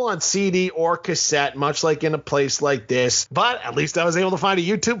available on CD or cassette, much like in a place like this, but at least I was able to find a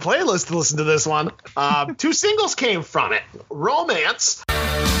YouTube playlist to listen to this one. 2 singles came from it. Romance.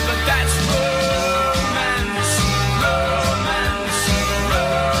 But that's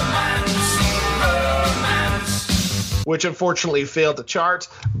romance, which unfortunately failed to chart,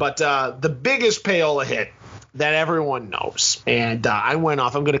 but the biggest Payola hit that everyone knows. And I went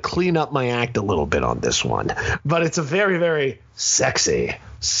off. I'm going to clean up my act a little bit on this one. But it's a very, very sexy,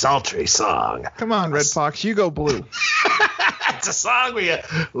 sultry song. Come on, Red Fox. You go blue. It's a song where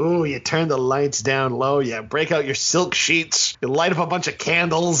you turn the lights down low. You break out your silk sheets. You light up a bunch of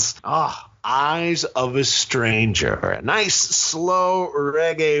candles. Eyes of a Stranger. A nice, slow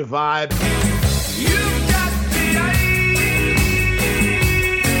reggae vibe. You've got the eyes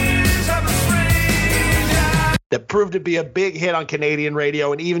of a stranger. That proved to be a big hit on Canadian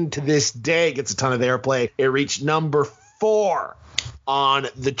radio, and even to this day gets a ton of airplay. It reached number 4 on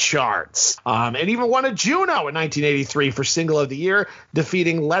the charts. And even won a Juno in 1983 for Single of the Year,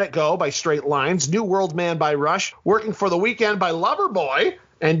 defeating Let It Go by Straight Lines, New World Man by Rush, Working for the Weekend by Loverboy,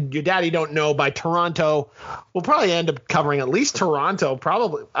 and Your Daddy Don't Know by Toronto. We'll probably end up covering at least Toronto.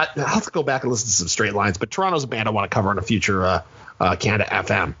 Probably I'll have to go back and listen to some Straight Lines, but Toronto's a band I want to cover in a future Canada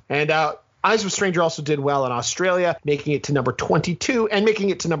FM. And Eyes of a Stranger also did well in Australia, making it to number 22 and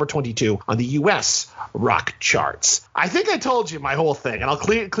making it to number 22 on the U.S. rock charts. I think I told you my whole thing, and I'll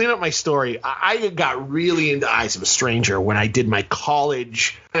clean up my story. I got really into Eyes of a Stranger when I did my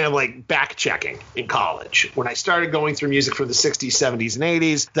college, like back checking in college, when I started going through music from the 60s, 70s, and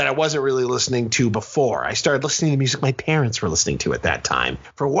 80s that I wasn't really listening to before. I started listening to music my parents were listening to at that time.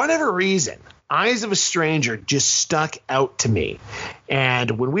 For whatever reason, Eyes of a Stranger just stuck out to me.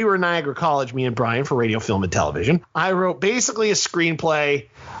 And when we were in Niagara College, me and Brian, for radio, film, and television, I wrote basically a screenplay.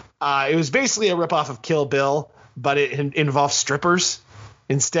 It was basically a ripoff of Kill Bill, but it involved strippers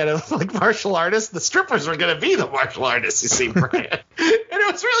instead of like martial artists. The strippers were going to be the martial artists, you see, Brian. And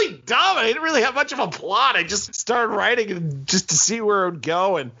it was really dumb. I didn't really have much of a plot. I just started writing just to see where it would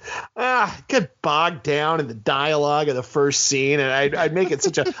go, and get bogged down in the dialogue of the first scene. And I'd make it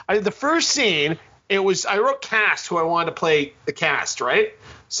such a the first scene. I wrote cast who I wanted to play the cast, right?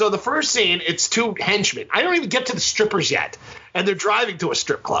 So the first scene, it's two henchmen. I don't even get to the strippers yet, and they're driving to a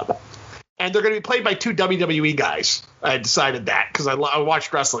strip club. And they're going to be played by two WWE guys. I decided that because I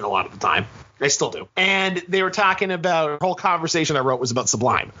watched wrestling a lot at the time. I still do. And they were talking about, the whole conversation I wrote was about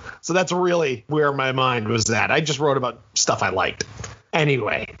Sublime. So that's really where my mind was at. I just wrote about stuff I liked.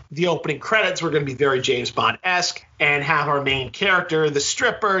 Anyway, the opening credits were going to be very James Bond-esque and have our main character, the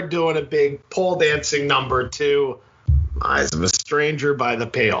stripper, doing a big pole dancing number to Eyes of a Stranger by the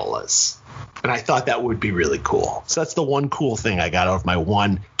Payolas. And I thought that would be really cool. So that's the one cool thing I got out of my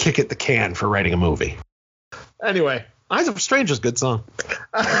one kick at the can for writing a movie. Anyway, Eyes of a Stranger is a good song.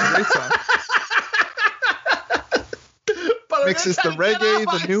 Great song. Mixes the reggae,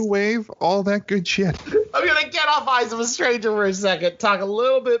 the new wave, all that good shit. I'm going to get off Eyes of a Stranger for a second, talk a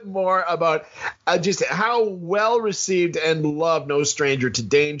little bit more about just how well received and loved No Stranger to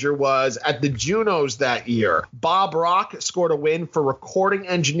Danger was at the Junos that year. Bob Rock scored a win for Recording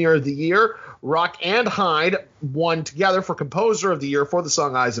Engineer of the Year. Rock and Hyde won together for Composer of the Year for the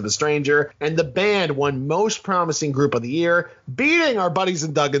song Eyes of a Stranger, and the band won Most Promising Group of the Year, beating our buddies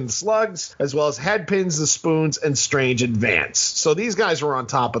in Doug and the Slugs, as well as Headpins, The Spoons, and Strange Advance. So these guys were on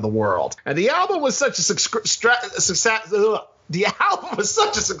top of the world. And the album was such a success. The album was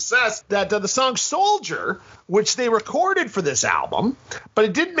such a success that the song Soldier, which they recorded for this album, but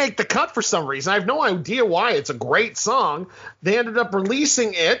it didn't make the cut for some reason. I have no idea why. It's a great song. They ended up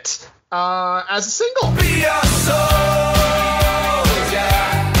releasing it as a single. Be a soldier.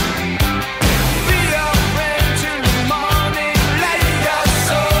 Be a friend to the morning light. A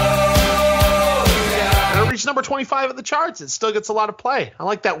soldier. And it reached number 25 at the charts. It still gets a lot of play. I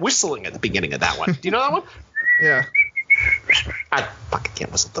like that whistling at the beginning of that one. Do you know that one? Yeah. I fucking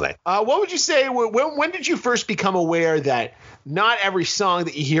can't whistle today. What would you say? When did you first become aware that not every song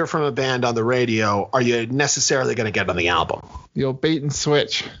that you hear from a band on the radio are you necessarily going to get on the album? The old bait and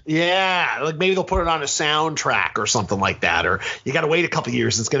switch. Yeah, like maybe they'll put it on a soundtrack or something like that, or you got to wait a couple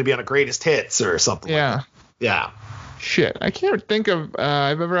years. It's going to be on a greatest hits or something. Yeah. Like that. Yeah. Shit, I can't think of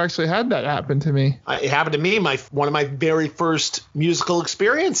I've ever actually had that happen to me. It happened to me. One of my very first musical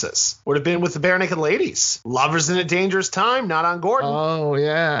experiences would have been with the Bare Naked Ladies. Lovers in a Dangerous Time, not on Gordon. Oh,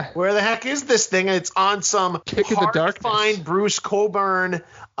 yeah. Where the heck is this thing? It's on some hard-to-find Bruce Cockburn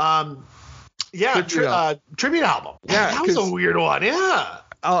tribute album. Yeah, that was a weird one. Yeah.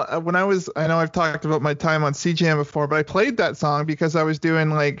 When I know I've talked about my time on CJAM before, but I played that song because I was doing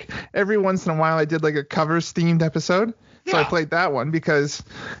like every once in a while I did like a covers themed episode. So I played that one because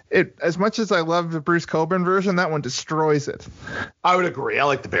it, as much as I love the Bruce Cockburn version, that one destroys it. I would agree. I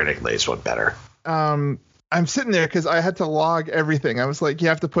like the Bare Naked Ladies one better. I'm sitting there because I had to log everything. I was like, you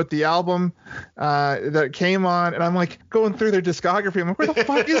have to put the album that came on, and I'm like going through their discography. I'm like, where the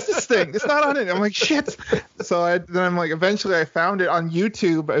fuck is this thing? It's not on it. I'm like, shit. So eventually I found it on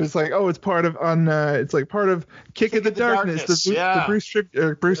YouTube. I was like, oh, it's part of Kick of the Darkness,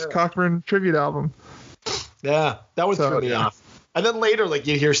 the Bruce Cockburn tribute album. Yeah, that would throw me off. And then later, like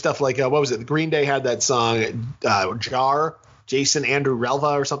you hear stuff like what was it? Green Day had that song Jar. Jason Andrew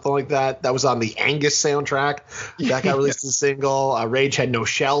Relva or something like that. That was on the Angus soundtrack. That got released as a single. Rage Had No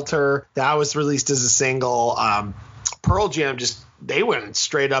Shelter. That was released as a single. Pearl Jam they went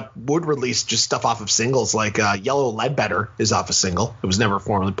straight up, would release just stuff off of singles, like Yellow Ledbetter is off a single. It was never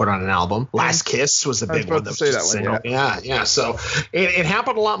formally put on an album. Last Kiss was a big one. That was just a single. Yeah. So it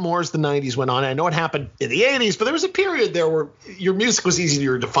happened a lot more as the 90s went on. I know it happened in the 80s, but there was a period there where your music was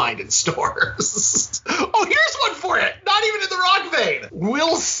easier to find in stores. Oh, here's one for you. Not even in the rock vein.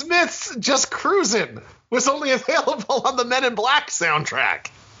 Will Smith's Just Cruisin' was only available on the Men in Black soundtrack.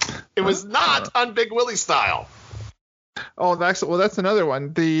 It was not on Big Willie Style. Oh, that's another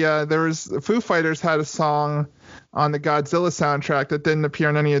one. There was Foo Fighters had a song on the Godzilla soundtrack that didn't appear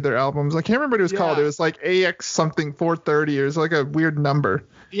on any of their albums. I can't remember what it was called. It was like AX something 430. It was like a weird number.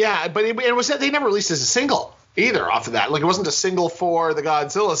 Yeah, but it was they never released as a single either off of that. Like it wasn't a single for the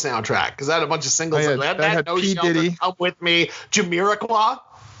Godzilla soundtrack because that had a bunch of singles. That had No P. Shelter, Diddy. Come With Me, Jamiroquai.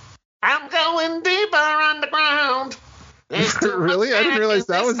 I'm going deeper underground. Really? I didn't realize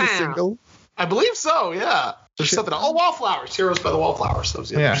that was a single. I believe so, yeah. There's something. Oh, Wallflowers. Heroes by the Wallflowers. That was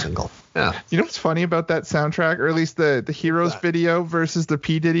the other single. Yeah. You know what's funny about that soundtrack, or at least the Heroes video versus the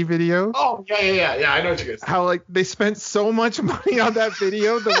P. Diddy video? Oh, yeah. I know what you're going to say. How, like, they spent so much money on that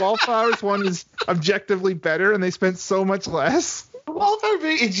video. The Wallflowers one is objectively better, and they spent so much less. The Wallflower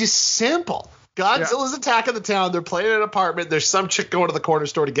video is just simple. Godzilla's attacking the town. They're playing in an apartment. There's some chick going to the corner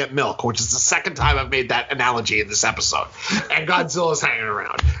store to get milk, which is the second time I've made that analogy in this episode. And Godzilla's hanging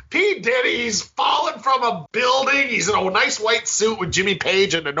around. P. Diddy's fallen from a building. He's in a nice white suit with Jimmy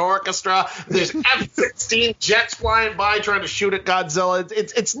Page and an orchestra. There's F-16 jets flying by trying to shoot at Godzilla.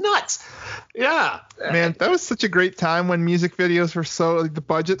 It's nuts. Yeah. Man, that was such a great time when music videos were so, like, the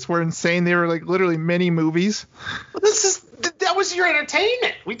budgets were insane. They were like literally mini movies. That was your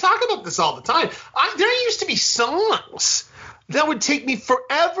entertainment. We talk about this all the time. There used to be songs that would take me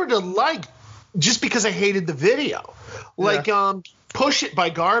forever to like just because I hated the video. Like Push It by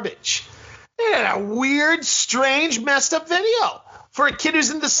Garbage. It had a weird, strange, messed up video for a kid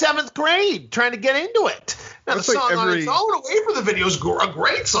who's in the 7th grade trying to get into it. Now, the song on its own, away from the video, is a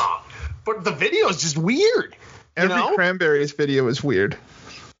great song. But the video is just weird. Every Cranberries video is weird.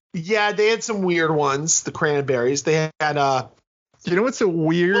 Yeah, they had some weird ones, the Cranberries. They had you know what's a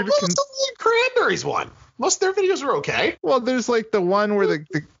weird the Cranberries one? Most of their videos were okay. Well, there's like the one where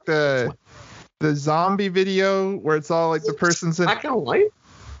the zombie video where it's all like the person's in black and white.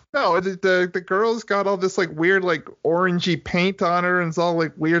 No, the girl's got all this like weird like orangey paint on her and it's all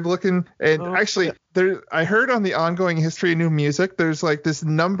like weird looking. And I heard on the Ongoing History of New Music, there's like this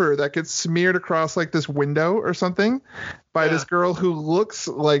number that gets smeared across like this window or something by this girl who looks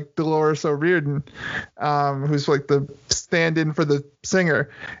like Dolores O'Riordan, who's like the stand-in for the singer.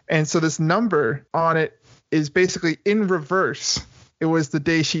 And so this number on it is basically in reverse. It was the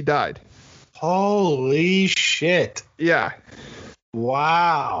day she died. Holy shit. Yeah.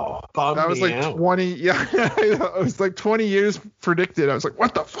 Wow. That was like 20. Yeah. It was like 20 years predicted. I was like,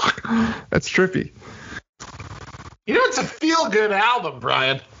 what the fuck? That's trippy. You know, it's a feel-good album,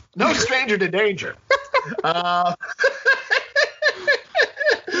 Brian. No Stranger to Danger.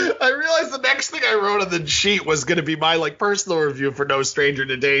 I realized the next thing I wrote on the sheet was going to be my like personal review for No Stranger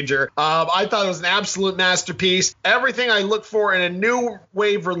to Danger. I thought it was an absolute masterpiece. Everything I look for in a new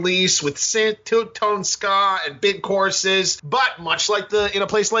wave release with synth, two-tone ska, and big choruses. But much like in a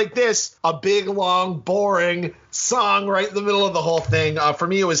place like this, a big, long, boring song right in the middle of the whole thing. For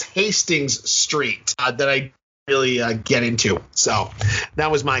me, it was Hastings Street that I really get into. So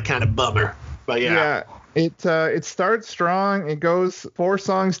that was my kind of bummer. But yeah. It starts strong. It goes 4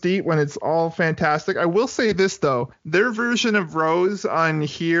 songs deep when it's all fantastic. I will say this though, their version of Rose on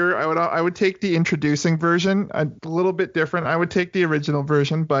here, I would take the introducing version, a little bit different. I would take the original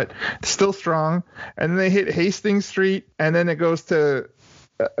version, but still strong. And then they hit Hastings Street, and then it goes to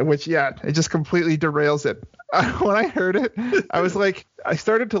it just completely derails it. When I heard it, I was like, I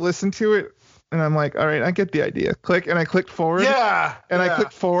started to listen to it, and I'm like, all right, I get the idea. Click, and I clicked forward. Yeah. And I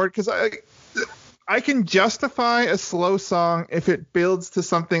clicked forward because I can justify a slow song if it builds to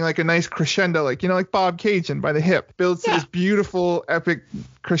something like a nice crescendo, like, you know, like Bob Cajun by The Hip builds to this beautiful epic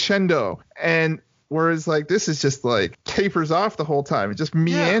crescendo. And whereas like this is just like tapers off the whole time. It just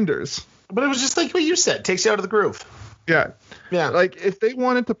meanders. But it was just like what you said, takes you out of the groove. Yeah. Yeah. Like if they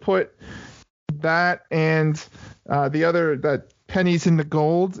wanted to put that and the other, that Pennies in the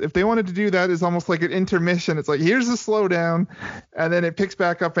Gold, if they wanted to do that as almost like an intermission, it's like, here's a slowdown and then it picks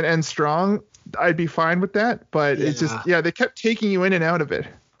back up and ends strong. I'd be fine with that, but it's just, they kept taking you in and out of it.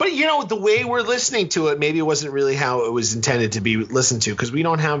 But, you know, the way we're listening to it, maybe it wasn't really how it was intended to be listened to, because we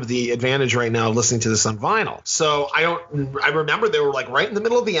don't have the advantage right now of listening to this on vinyl. So I remember they were like right in the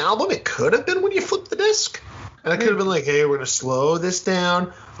middle of the album. It could have been when you flipped the disc. And I could have been like, hey, we're going to slow this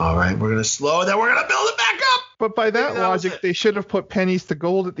down. All right, we're going to slow, then we're going to build it back up. But by that logic, they should have put Pennies to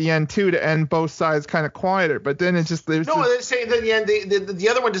Gold at the end too, to end both sides kind of quieter. But then it just they're saying that the end, the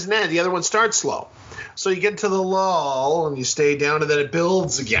other one doesn't end. The other one starts slow, so you get to the lull and you stay down, and then it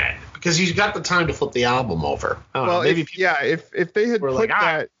builds again because you've got the time to flip the album over. Well, if they had put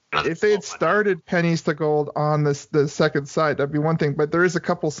that. If they had started Pennies to Gold on the second side, that'd be one thing. But there is a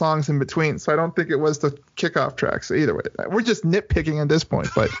couple songs in between, so I don't think it was the kickoff track. So either way, we're just nitpicking at this point.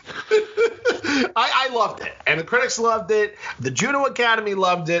 But I loved it, and the critics loved it. The Juno Academy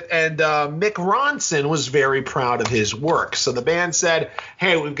loved it, and Mick Ronson was very proud of his work. So the band said,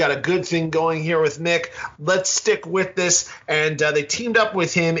 hey, we've got a good thing going here with Mick. Let's stick with this. And they teamed up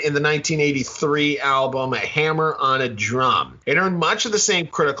with him in the 1983 album, A Hammer on a Drum. It earned much of the same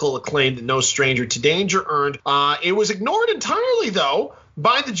critical acclaim that No Stranger to Danger earned. It was ignored entirely, though,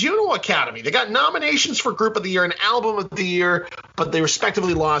 by the Juno Academy. They got nominations for Group of the Year and Album of the Year, but they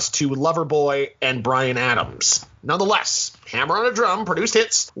respectively lost to Loverboy and Bryan Adams. Nonetheless, Hammer on a Drum produced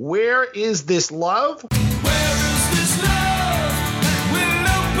hits. Where Is This Love? Where is this love that will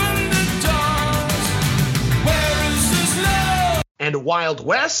open the doors? Where is this love? And Wild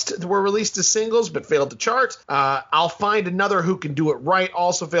West were released as singles but failed to chart. I'll Find Another Who Can Do It Right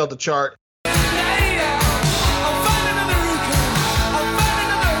also failed to chart.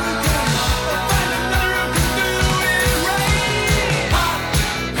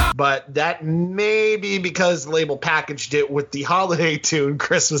 But that may be because the label packaged it with the holiday tune,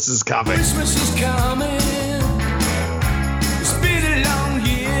 Christmas is Coming. Christmas is coming. It's been a long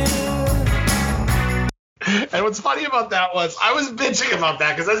year. And what's funny about that was I was bitching about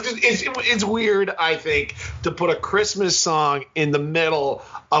that because it's weird, I think, to put a Christmas song in the middle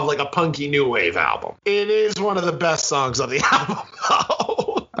of like a punky new wave album. It is one of the best songs on the album,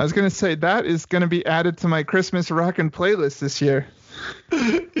 though. I was going to say that is going to be added to my Christmas rockin' playlist this year.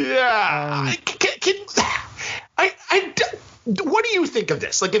 Yeah. What do you think of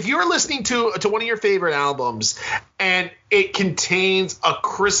this? Like, if you're listening to one of your favorite albums and it contains a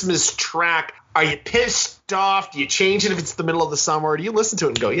Christmas track, are you pissed off? Do you change it if it's the middle of the summer? Or do you listen to it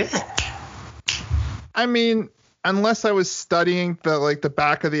and go, yeah? I mean, unless I was studying the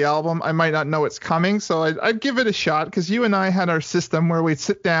back of the album, I might not know it's coming. So I'd give it a shot, because you and I had our system where we'd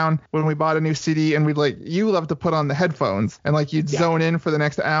sit down when we bought a new CD and you love to put on the headphones and you'd zone in for the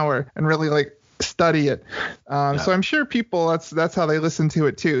next hour and really study it. So I'm sure people, that's how they listen to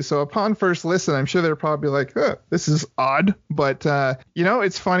it too. So upon first listen, I'm sure they're probably like, this is odd. But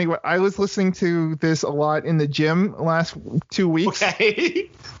it's funny. I was listening to this a lot in the gym last 2 weeks.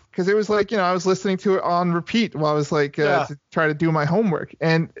 Okay. Because it was I was listening to it on repeat while I was to try to do my homework.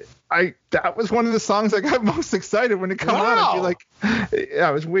 And that was one of the songs I got most excited when it came on. I'd be yeah,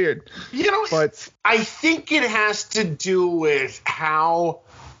 it was weird. But I think it has to do with how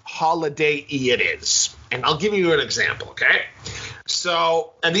holiday-y it is. And I'll give you an example, okay?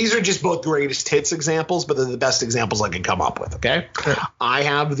 So, and these are just both greatest hits examples, but they're the best examples I can come up with, okay? Sure. I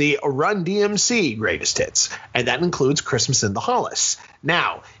have the Run DMC greatest hits, and that includes Christmas in the Hollis.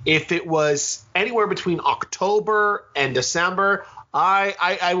 Now, if it was anywhere between October and December,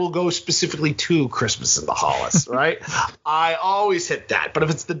 I will go specifically to Christmas in the Hollis, right? I always hit that. But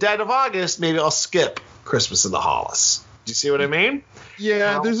if it's the dead of August, maybe I'll skip Christmas in the Hollis. Do you see what I mean?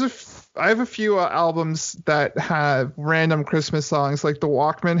 Yeah, I have a few albums that have random Christmas songs, like the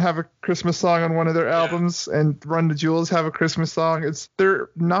Walkmen have a Christmas song on one of their albums, and Run the Jewels have a Christmas song. They're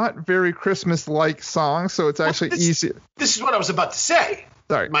not very Christmas-like songs, so it's actually easy. This is what I was about to say.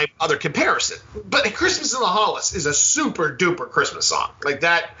 Sorry. My other comparison. But Christmas in the Hollis is a super duper Christmas song. Like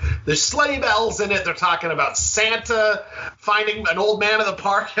that, there's sleigh bells in it. They're talking about Santa finding an old man in the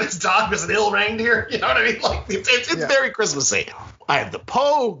park and his dog was an ill reindeer. You know what I mean? It's very Christmassy. I have the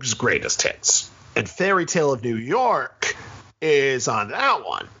Pogues' greatest hits, and Fairy Tale of New York is on that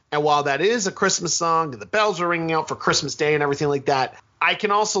one. And while that is a Christmas song, and the bells are ringing out for Christmas Day and everything like that, I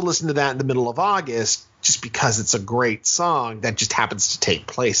can also listen to that in the middle of August just because it's a great song that just happens to take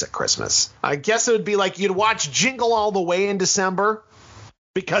place at Christmas. I guess it would be like you'd watch Jingle All the Way in December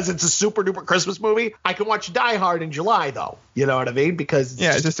because it's a super duper Christmas movie. I can watch Die Hard in July, though. You know what I mean? Because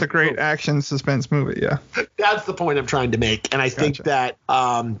it's just a great action suspense movie. Yeah, that's the point I'm trying to make. And I think that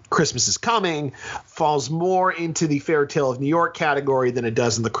Christmas is Coming falls more into the Fairy Tale of New York category than it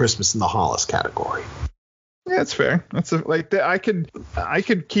does in the Christmas in the Hollis category. Yeah, that's fair. I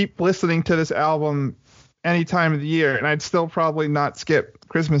could keep listening to this album any time of the year, and I'd still probably not skip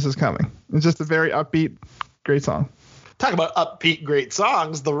Christmas is Coming. It's just a very upbeat, great song. Talk about upbeat, great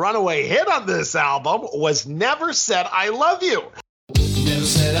songs. The runaway hit on this album was Never Said I Love You. Never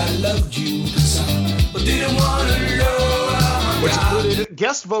said I loved you, son, but didn't want to know. which included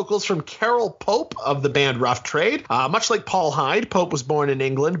guest vocals from Carol Pope of the band Rough Trade. Much like Paul Hyde, Pope was born in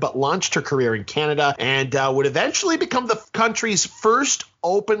England but launched her career in Canada and would eventually become the country's first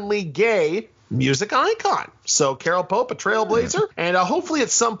openly gay music icon. So Carol Pope, a trailblazer, and hopefully at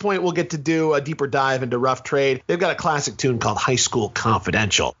some point we'll get to do a deeper dive into Rough Trade. They've got a classic tune called High School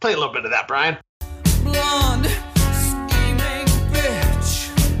Confidential. Play a little bit of that, Brian. Blonde, scheming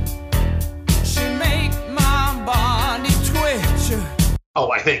bitch. She make my body twitch. Oh,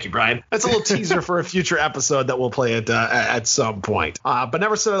 I thank you, Brian. That's a little teaser for a future episode that we'll play at some point. But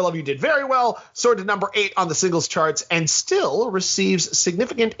Never Said I Love You did very well, soared to number 8 on the singles charts, and still receives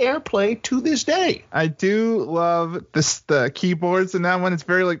significant airplay to this day. I do love the keyboards in that one. It's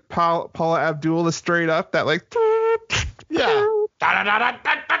very like Paula Abdul, the straight up, that like... Yeah.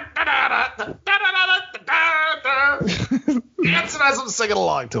 Dancing as I'm singing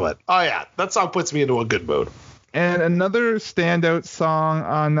along to it. Oh, yeah. That song puts me into a good mood. And another standout song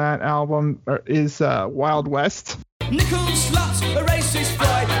on that album is Wild West. Nickel slots, a racist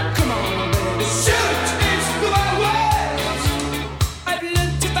pride. Come on, baby. Shoot! It's the Wild West. I've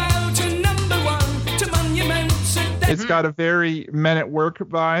learned to bow to number one, to monuments. It's got a very Men at Work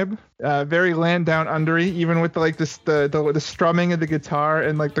vibe, very Land Down Undery, even with like this the strumming of the guitar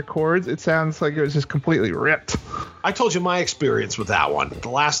and like the chords. It sounds like it was just completely ripped. I told you my experience with that one the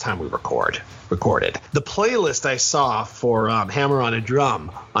last time we recorded. The playlist I saw for Hammer on a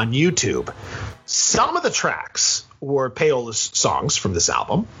Drum on YouTube, some of the tracks were Paola's songs from this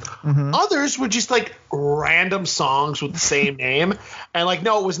album. Mm-hmm. Others were just like random songs with the same name. And like,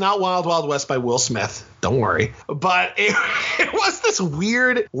 no, it was not Wild Wild West by Will Smith. Don't worry. But it was this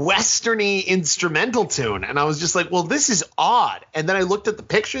weird westerny instrumental tune. And I was just like, well, this is odd. And then I looked at the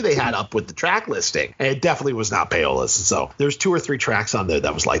picture they had up with the track listing, and it definitely was not Paola's. So there's 2 or 3 tracks on there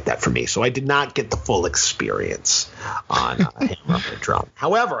that was like that for me. So I did not get the full experience on Hammer on the Drum.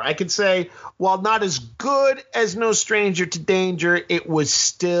 However, I can say, while not as good as No Stranger to Danger, it was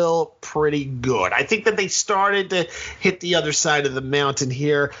still pretty good. I think that they started to hit the other side of the mountain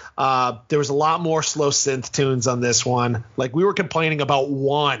here. There was a lot more slow synth tunes on this one. Like, we were complaining about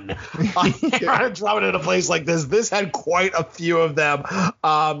one on Hammer on a Drum in a place like this. This had quite a few of them.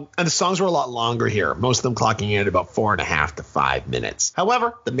 And the songs were a lot longer here, most of them clocking in at about 4.5 to 5 minutes.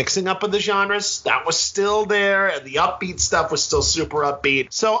 However, the mixing up of the genres, that was still there, and the upbeat stuff was still super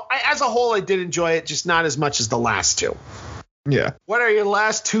upbeat. So as a whole, I did enjoy it, just not as much as the last 2. Yeah. What are your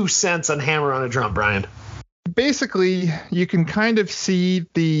last 2 cents on Hammer on a Drum, Brian? Basically, you can kind of see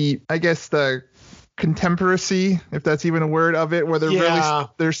the contemporacy, if that's even a word of it, where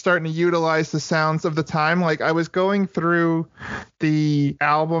they're starting to utilize the sounds of the time. Like, I was going through the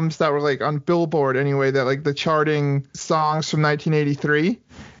albums that were like on Billboard anyway, that like the charting songs from 1983.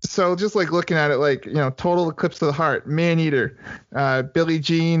 So just like looking at it, like, you know, Total Eclipse of the Heart, Maneater, Billie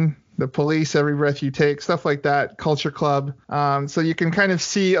Jean, The Police, Every Breath You Take, stuff like that, Culture Club. So you can kind of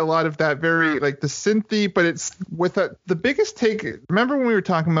see a lot of that very like the synthy, but it's with the biggest take. Remember when we were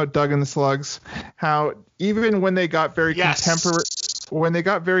talking about Doug and the Slugs, how even when they got very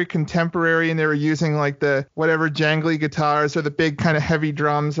contemporary and they were using like the whatever jangly guitars or the big kind of heavy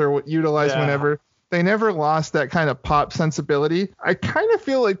drums or utilized whenever, they never lost that kind of pop sensibility. I kind of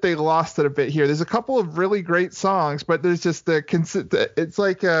feel like they lost it a bit here. There's a couple of really great songs, but there's just it's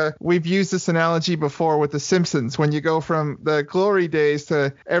like we've used this analogy before with The Simpsons. When you go from the glory days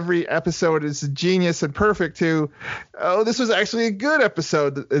to every episode is genius and perfect to, oh, this was actually a good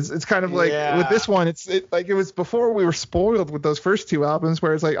episode. It's kind of like with this one, it was before we were spoiled with those first 2 albums,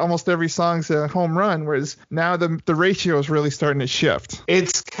 where it's like almost every song's a home run, whereas now the ratio is really starting to shift.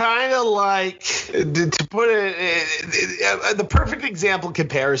 It's kind of like, to put it, the perfect example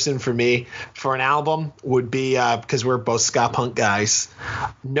comparison for me for an album would be, because we're both ska punk guys,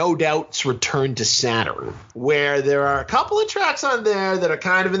 No Doubt's Return to Saturn, where there are a couple of tracks on there that are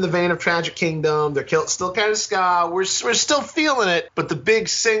kind of in the vein of Tragic Kingdom. They're still kind of ska. We're still feeling it, but the big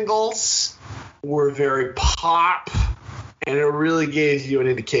singles were very pop, and it really gave you an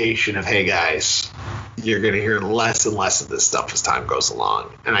indication of, hey guys, you're going to hear less and less of this stuff as time goes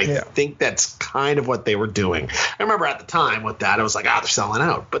along. And I think that's kind of what they were doing. I remember at the time with that, I was like, they're selling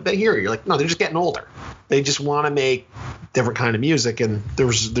out. But then here, you're like, no, they're just getting older. They just want to make different kind of music, and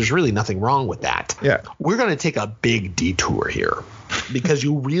there's really nothing wrong with that. Yeah. We're going to take a big detour here because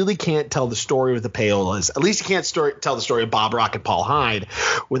you really can't tell the story of the Paolas. At least you can't tell the story of Bob Rock and Paul Hyde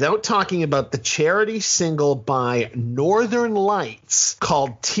without talking about the charity single by Northern Lights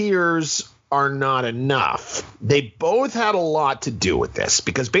called Tears Are Not Enough. They both had a lot to do with this,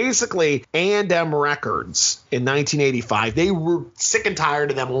 because basically A&M Records in 1985, they were sick and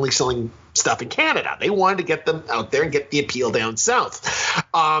tired of them only selling stuff in Canada. They wanted to get them out there and get the appeal down south.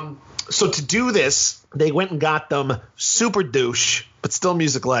 So to do this, they went and got them super douche, but still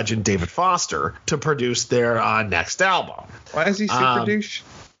music legend David Foster to produce their next album. Why is he super douche?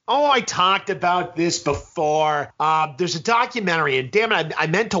 Oh, I talked about this before. There's a documentary, and damn it, I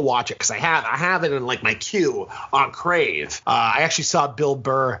meant to watch it because I have it in like my queue on Crave. I actually saw Bill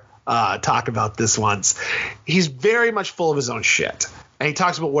Burr talk about this once. He's very much full of his own shit. And he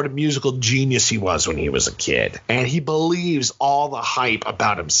talks about what a musical genius he was when he was a kid. And he believes all the hype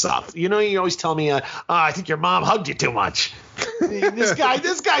about himself. You know, you always tell me, I think your mom hugged you too much. This guy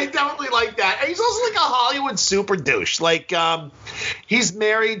definitely like that. And he's also like a Hollywood super douche. Like, he's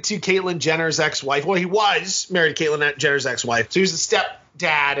married to Caitlyn Jenner's ex-wife. Well, he was married to Caitlyn Jenner's ex-wife. So he was the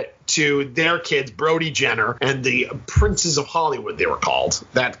stepdad to their kids, Brody Jenner, and the Princes of Hollywood, they were called,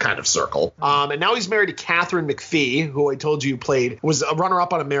 that kind of circle. And now he's married to Catherine McPhee, who I told you was a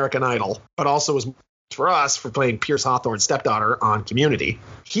runner-up on American Idol, but also was for us for playing Pierce Hawthorne's stepdaughter on Community.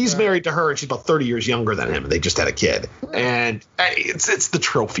 He's married to her, and she's about 30 years younger than him, and they just had a kid. And it's the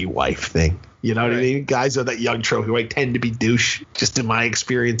trophy wife thing. You know what I mean? Guys are that young trophy wife tend to be douche, just in my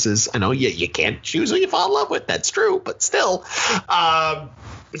experiences. I know you can't choose who you fall in love with. That's true, but still.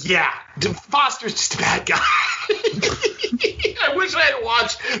 Yeah, Foster's just a bad guy. I wish I had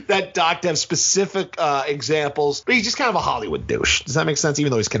watched that doc to have specific examples, but he's just kind of a Hollywood douche. Does that make sense,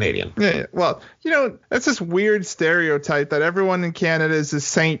 even though he's Canadian? Yeah. Well, that's this weird stereotype that everyone in Canada is a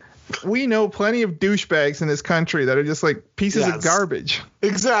saint. We know plenty of douchebags in this country that are just like pieces of garbage.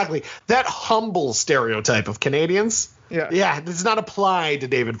 Exactly. That humble stereotype of Canadians. Yeah, does not apply to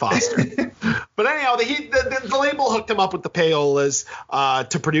David Foster. But anyhow, the label hooked him up with the Payolas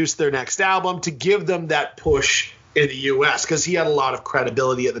to produce their next album, to give them that push in the U.S. because he had a lot of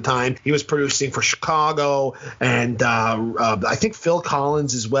credibility at the time. He was producing for Chicago and I think Phil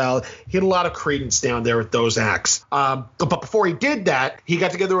Collins as well. He had a lot of credence down there with those acts. But before he did that, he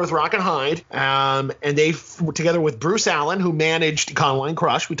got together with Rock and Hyde, and they were together with Bruce Allen, who managed Conwine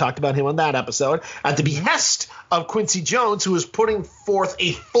Crush. We talked about him on that episode, at the behest of Quincy Jones, who was putting forth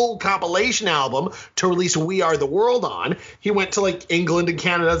a full compilation album to release We Are the World on. He went to like England and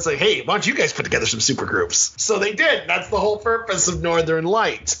Canada and said, hey, why don't you guys put together some super groups? So they did. That's the whole purpose of Northern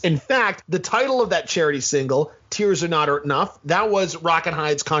Lights. In fact, the title of that charity single, Tears Are Not Enough, that was Rock and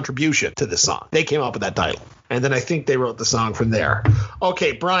Hyde's contribution to the song. They came up with that title. And then I think they wrote the song from there.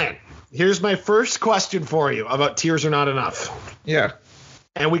 Okay, Brian, here's my first question for you about Tears Are Not Enough. Yeah.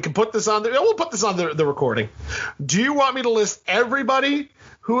 And we can put this on we'll put this on the recording. Do you want me to list everybody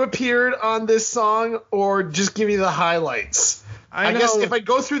who appeared on this song, or just give me the highlights? I guess if I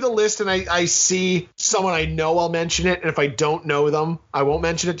go through the list and I see someone I know, I'll mention it. And if I don't know them, I won't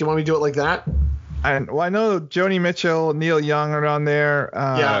mention it. Do you want me to do it like that? I know Joni Mitchell, Neil Young are on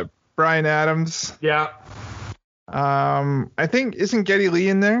there. Bryan Adams. Yeah. I think, isn't Geddy Lee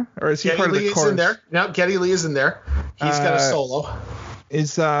in there? Or is he Geddy part of the Lee chorus? is in there. No, Geddy Lee is in there. He's got a solo.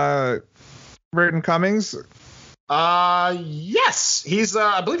 Is Burton Cummings? Yes. He's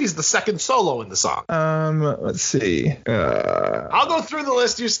I believe he's the second solo in the song. Let's see. I'll go through the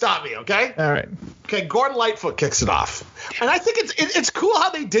list. You stop me, okay? All right. Okay, Gordon Lightfoot kicks it off. And I think it's cool how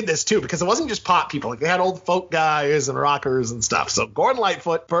they did this too, because it wasn't just pop people. Like, they had old folk guys and rockers and stuff. So Gordon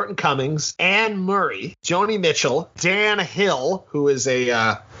Lightfoot, Burton Cummings, Anne Murray, Joni Mitchell, Dan Hill, who is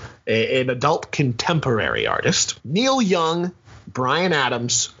an adult contemporary artist, Neil Young, Bryan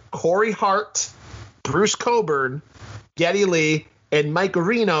Adams, Corey Hart, Bruce Cockburn, Geddy Lee, and Mike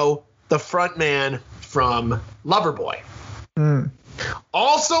Reno, the frontman from Loverboy.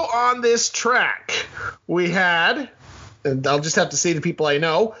 Also on this track, we had, and I'll just have to say the people I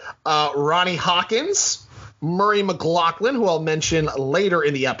know, Ronnie Hawkins, Murray McLaughlin, who I'll mention later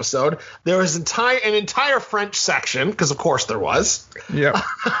in the episode. There was an entire French section, because of course there was. Yeah.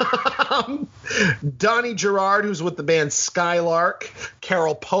 Donnie Gerard, who's with the band Skylark.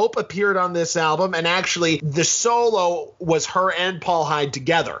 Carol Pope appeared on this album, and actually the solo was her and Paul Hyde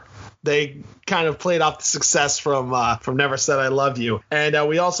together. They kind of played off the success from Never Said I Love You. And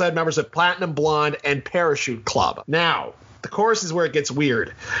we also had members of Platinum Blonde and Parachute Club. Now, the chorus is where it gets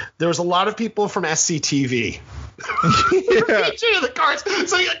weird. There was a lot of people from SCTV. Featuring the chorus.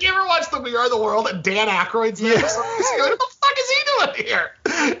 So you ever watch the We Are the World and Dan Aykroyd's there? Yeah. What the fuck is he doing here?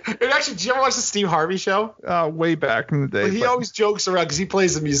 And actually, did you ever watch the Steve Harvey show? Way back in the day. Well, he always jokes around, because he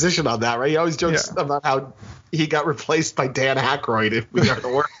plays a musician on that, right? He always jokes about how he got replaced by Dan Aykroyd in We Are the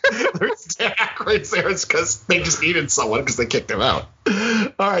World. There's Dan Aykroyd's there. It's because they just needed someone because they kicked him out.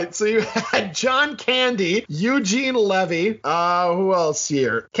 All right, so you had John Candy, Eugene Levy, who else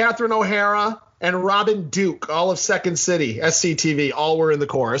here? Catherine O'Hara, and Robin Duke, all of Second City, SCTV, all were in the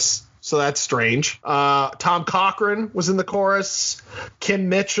chorus. so that's strange. Tom Cochran was in the chorus. Kim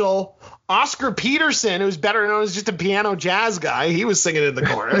Mitchell. Oscar Peterson, who's better known as just a piano jazz guy, he was singing in the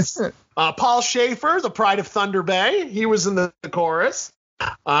chorus. Paul Schaefer, the pride of Thunder Bay, he was in the chorus.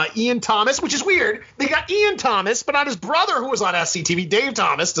 Ian Thomas, which is weird. They got Ian Thomas, but not his brother who was on SCTV. Dave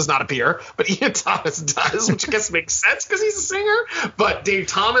Thomas does not appear, but Ian Thomas does, which I guess makes sense because he's a singer. But Dave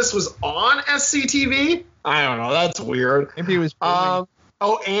Thomas was on SCTV. I don't know. That's weird. Maybe he was.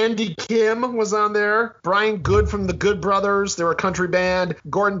 Andy Kim was on there. Brian Good from the Good Brothers. They were a country band.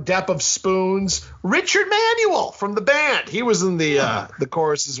 Gordon Depp of Spoons. Richard Manuel from the band. He was in the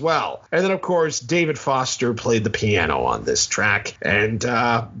chorus as well. And then, of course, David Foster played the piano on this track. And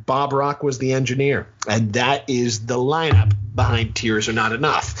Bob Rock was the engineer. And that is the lineup behind Tears Are Not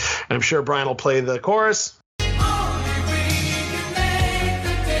Enough. And I'm sure Brian will play the chorus.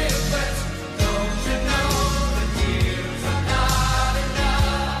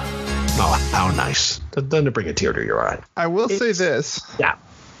 Oh, how nice. Doesn't bring a tear to your eye. I will say this. Yeah.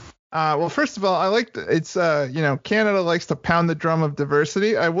 Well, first of all, I like it's Canada likes to pound the drum of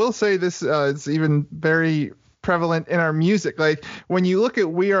diversity. I will say this is even very prevalent in our music. Like when you look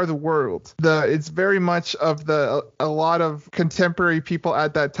at We Are the World, it's very much of a lot of contemporary people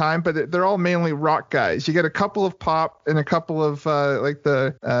at that time, but they're all mainly rock guys. You get a couple of pop and a couple of like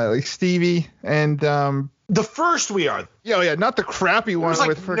Stevie and the first We Are. Yeah, not the crappy one. There's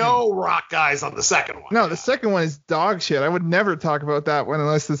like no rock guys on the second one. No, the second one is dog shit. I would never talk about that one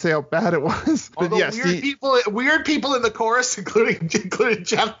unless to say how bad it was. But yes, weird people in the chorus, including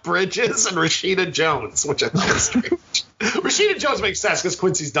Jeff Bridges and Rashida Jones, which I thought was strange. Rashida Jones makes sense because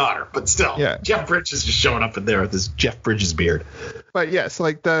Quincy's daughter, but still, yeah. Jeff Bridges just showing up in there with his Jeff Bridges beard. But yes,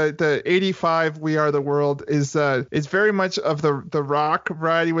 like the 85 We Are the World is very much of the rock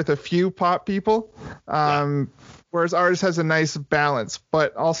variety with a few pop people. Whereas ours has a nice balance.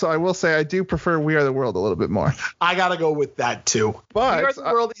 But also, I will say I do prefer We Are the World a little bit more. I got to go with that, too. But We Are the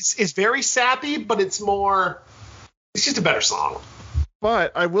World is very sappy, but it's just a better song.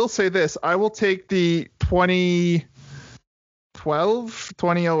 But I will say this. I will take the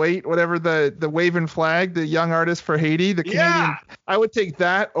 2008, whatever, the Waving Flag, the young artist for Haiti, the Canadian. Yeah. I would take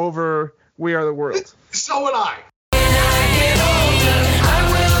that over We Are the World. So would I.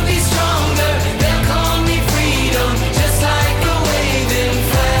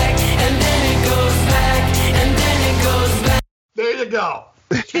 There you go.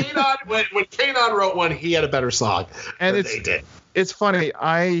 When Kanon wrote one, he had a better song. And they did. It's funny.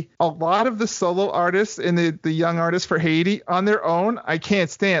 A lot of the solo artists and the young artists for Haiti on their own, I can't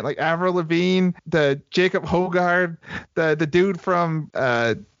stand. Like Avril Lavigne, the Jacob Hogard, the dude from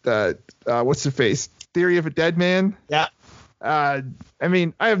what's his face? Theory of a Dead Man. Yeah. I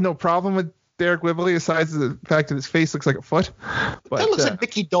mean, I have no problem with Derek Whibley, aside from the fact that his face looks like a foot. But that looks like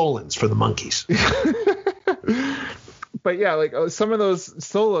Mickey Dolenz for the Monkees. But yeah, like some of those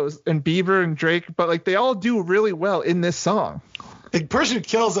solos and Bieber and Drake, but like they all do really well in this song. The person who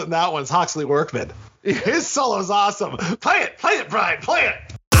kills it in that one is Huxley Workman. His solo is awesome. Play it, Brian, play it.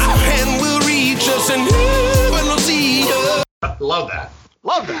 Our hand will reach us and heaven will see us. Love that.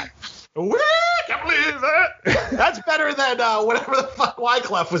 We can't believe that. That's better than whatever the fuck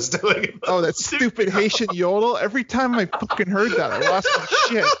Wyclef was doing. Oh, that stupid Haitian yodel. Every time I fucking heard that, I lost my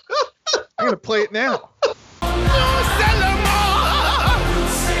shit. I'm going to play it now.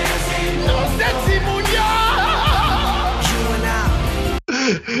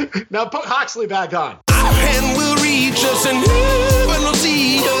 Now put Huxley back on. Our hand will reach us and heaven will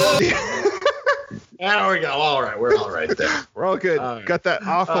see us. There we go. All right, we're all right there. We're all good. All right. Got that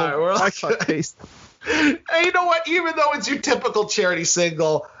awful taste. And you know what? Even though it's your typical charity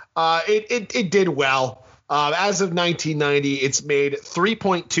single, it did well. As of 1990, it's made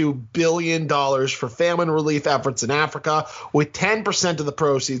 $3.2 billion for famine relief efforts in Africa, with 10% of the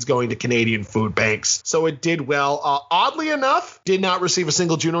proceeds going to Canadian food banks. So it did well. Oddly enough, did not receive a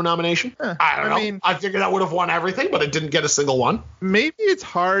single Juno nomination. I don't know. I figured that would have won everything, but it didn't get a single one. Maybe it's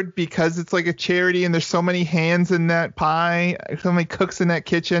hard because it's like a charity and there's so many hands in that pie, so many cooks in that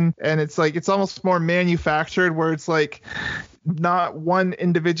kitchen, and it's like it's almost more manufactured where it's like not one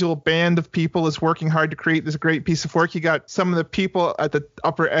individual band of people is working hard to create this great piece of work. You got some of the people at the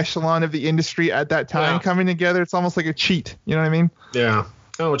upper echelon of the industry at that time coming together. It's almost like a cheat. You know what I mean? Yeah,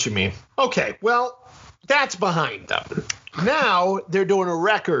 I know what you mean. Okay, well, that's behind them. Now they're doing a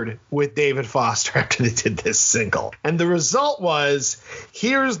record with David Foster after they did this single. And the result was,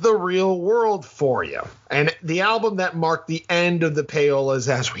 Here's the Real World for You. And the album that marked the end of the Payolas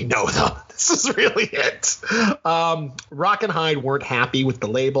as we know them. This is really it. Rock and Hyde weren't happy with the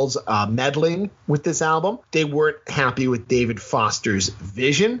labels meddling with this album. They weren't happy with David Foster's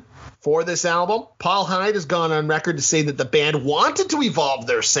vision for this album. Paul Hyde has gone on record to say that the band wanted to evolve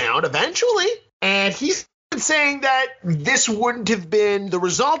their sound eventually. And he's saying that this wouldn't have been the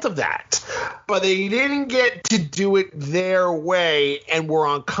result of that, but they didn't get to do it their way and were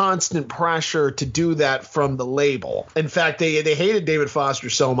on constant pressure to do that from the label. In fact, they hated David Foster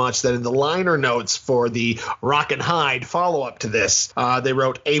so much that in the liner notes for the Rock and Hyde follow-up to this, they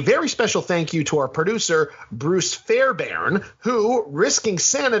wrote, "A very special thank you to our producer, Bruce Fairbairn, who, risking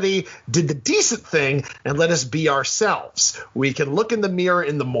sanity, did the decent thing and let us be ourselves. We can look in the mirror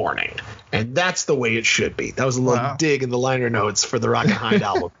in the morning." And that's the way it should be. That was a little dig in the liner notes for the Rock and Hyde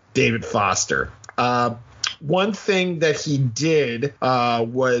album, David Foster. One thing that he did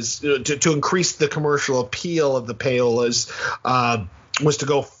was to increase the commercial appeal of the Payolas was to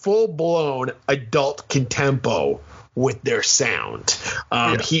go full-blown adult contempo with their sound.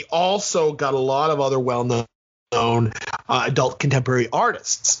 He also got a lot of other well-known adult contemporary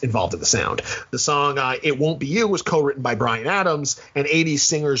artists involved in the sound. The song It Won't Be You was co-written by Bryan Adams, and 80s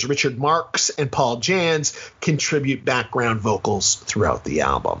singers Richard Marx and Paul Jans contribute background vocals throughout the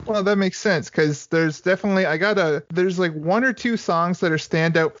album. Well, that makes sense, because there's definitely there's like one or two songs that are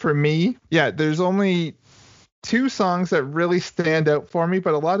stand out for me. Yeah, there's only two songs that really stand out for me,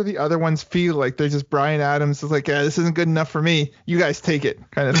 but a lot of the other ones feel like they're just Bryan Adams is like, yeah, this isn't good enough for me. You guys take it,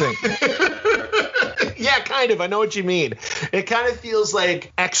 kind of thing. Yeah, kind of. I know what you mean. It kind of feels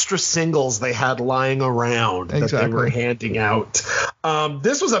like extra singles they had lying around that they were handing out.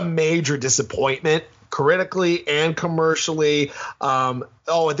 This was a major disappointment, critically and commercially. They also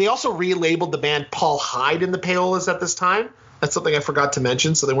relabeled the band Paul Hyde and the Payolas at this time. That's something I forgot to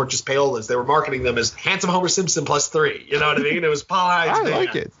mention. So they weren't just Payolas. They were marketing them as Handsome Homer Simpson +3. You know what I mean? It was Paul Hyde's band. I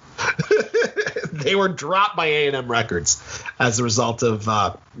like it. They were dropped by A&M Records as a result of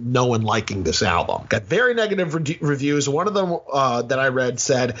no one liking this album. Got very negative reviews. One of them that I read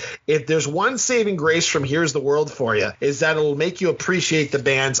said, "If there's one saving grace from Here's the World for You, is that it'll make you appreciate the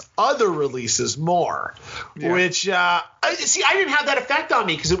band's other releases more." Yeah. Which, I didn't have that effect on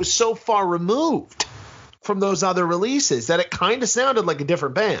me because it was so far removed from those other releases that it kind of sounded like a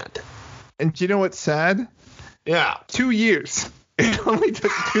different band. And do you know what's sad? Yeah. 2 years. It only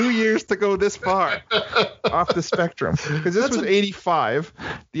took 2 years to go this far off the spectrum, because this was 85.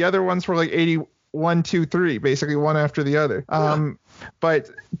 The other ones were like 81, 2, 3, basically one after the other. But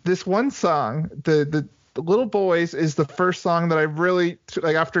this one song, the Little Boys, is the first song that I really,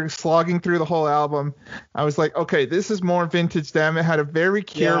 like, after slogging through the whole album, I was like, okay, this is more vintage them. It had a very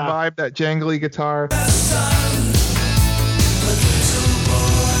Cure vibe, that jangly guitar.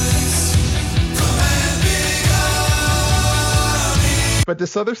 But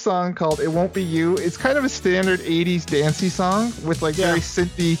this other song called It Won't Be You is kind of a standard 80s dancey song with like very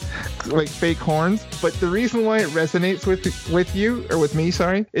synthy, like fake horns. But the reason why it resonates with you, or with me,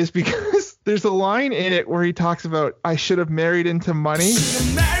 sorry, is because there's a line in it where he talks about, I should have married into money.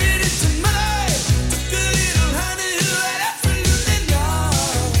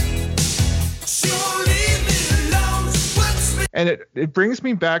 And it brings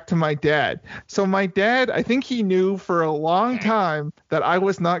me back to my dad. So my dad, I think he knew for a long time that I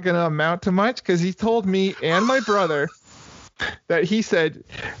was not going to amount to much, because he told me and my brother that he said,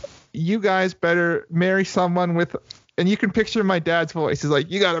 you guys better marry someone with, and you can picture my dad's voice. He's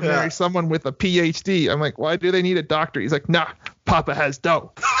like, you got to marry someone with a PhD. I'm like, why do they need a doctor? He's like, nah, Papa has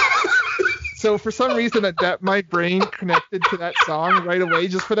dough. So for some reason that my brain connected to that song right away,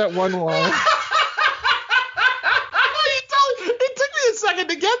 just for that one line.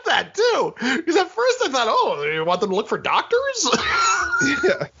 To get that too, because at first I thought, you want them to look for doctors?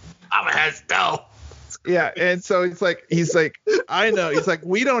 Yeah, Papa has dough. Yeah, and so he's like, I know. He's like,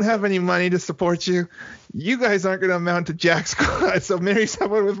 we don't have any money to support you. You guys aren't going to amount to jack squat, so marry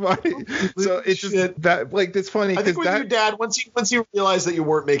someone with money. So it's just that, like, it's funny. I think with your dad, once you realized that you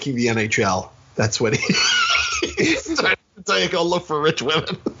weren't making the NHL, that's when he's trying to tell you to go look for rich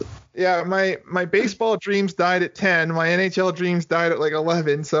women. Yeah, my baseball dreams died at 10. My NHL dreams died at like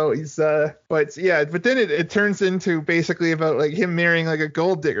 11. So he's but then it turns into basically about like him marrying like a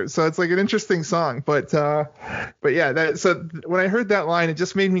gold digger. So it's like an interesting song. But yeah, so when I heard that line, it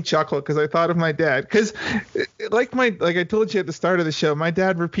just made me chuckle because I thought of my dad. Because like I told you at the start of the show, my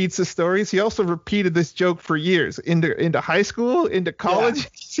dad repeats the stories. He also repeated this joke for years into high school, into college. Yeah.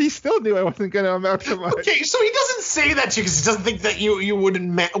 He still knew I wasn't going to amount to much. Okay, so he doesn't say that to you because he doesn't think that you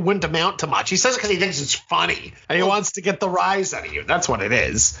wouldn't amount to much. He says it because he thinks it's funny and he wants to get the rise out of you. That's what it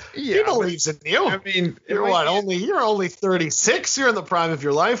is. Yeah, he believes in you. I mean, you're only 36. You're in the prime of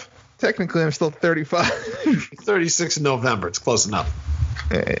your life. Technically, I'm still 35. 36 in November. It's close enough.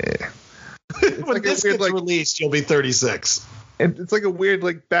 When like this gets released, you'll be 36. It's like a weird,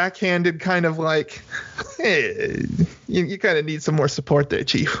 like, backhanded kind of like, hey, you kind of need some more support there,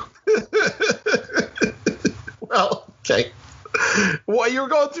 Chief. Well, okay. Well, you were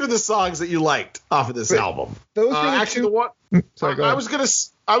going through the songs that you liked off of this album. Those were actually the one. Sorry, go ahead. I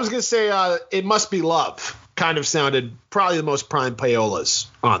was gonna say "It Must Be Love" kind of sounded probably the most prime payolas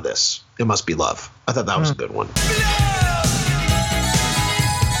on this. "It Must Be Love." I thought that was a good one.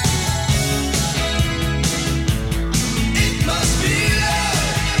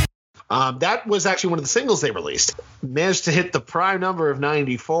 That was actually one of the singles they released. Managed to hit the prime number of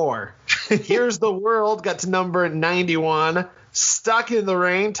 94. Here's the World got to number 91. Stuck in the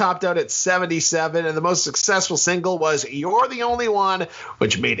Rain topped out at 77. And the most successful single was You're the Only One,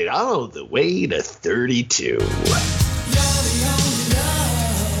 which made it all the way to 32.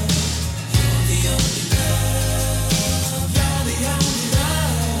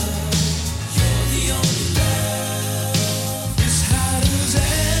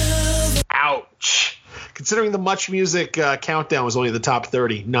 Ouch. Considering the Much Music countdown was only the top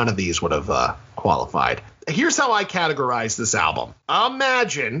 30, none of these would have qualified. Here's how I categorize this album.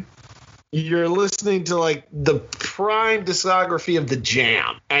 Imagine you're listening to like the prime discography of The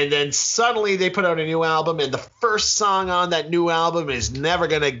Jam, and then suddenly they put out a new album, and the first song on that new album is Never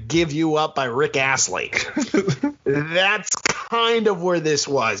Gonna Give You Up by Rick Astley. That's kind of where this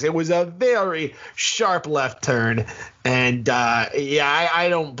was. It was a very sharp left turn, and I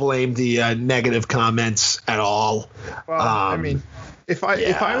don't blame the negative comments at all. Well, I mean, if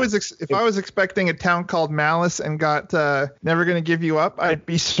I was expecting A Town Called Malice and got Never Gonna Give You Up, I'd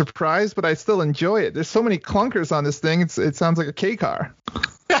be surprised, but I'd still enjoy it. There's so many clunkers on this thing. It sounds like a K car.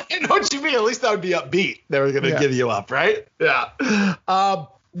 I know what you mean. At least that would be upbeat. Never Gonna Give You Up, right? Yeah.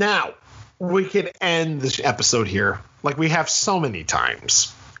 Now we could end this episode here like we have so many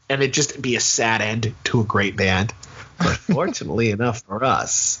times, and it'd just be a sad end to a great band. But fortunately enough for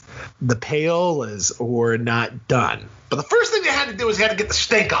us, the payolas were not done. But the first thing they had to do was they had to get the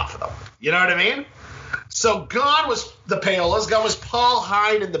stink off of them. You know what I mean? So gone was the payolas. Gone was Paul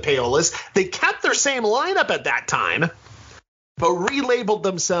Hyde and the payolas. They kept their same lineup at that time, but relabeled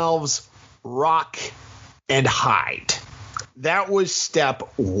themselves Rock and Hyde. That was step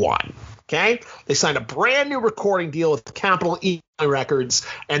one. Okay, they signed a brand new recording deal with Capitol E Records,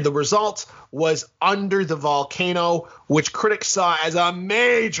 and the result was Under the Volcano, which critics saw as a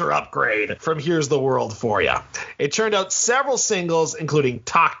major upgrade from Here's the World for Ya. It turned out several singles, including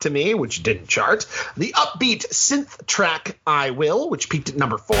Talk to Me, which didn't chart, the upbeat synth track I Will, which peaked at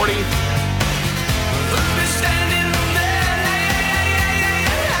number 40.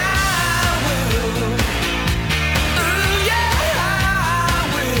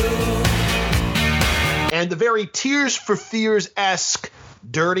 And the very Tears for Fears-esque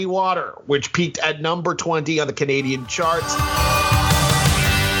Dirty Water, which peaked at number 20 on the Canadian charts.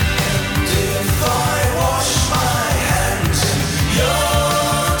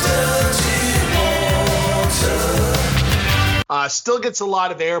 Still gets a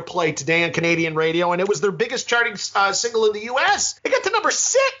lot of airplay today on Canadian radio, and it was their biggest charting single in the U.S. It got to number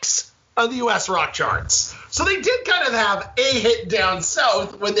 6 on the U.S. rock charts. So they did kind of have a hit down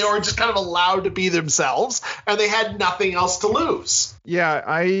south when they were just kind of allowed to be themselves, and they had nothing else to lose. Yeah,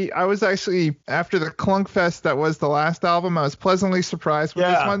 I was actually, after the Clunk Fest that was the last album, I was pleasantly surprised with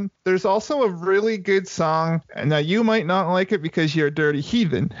this one. There's also a really good song, and now you might not like it because you're a dirty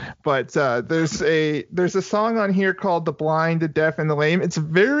heathen, but there's a song on here called The Blind, the Deaf, and the Lame. It's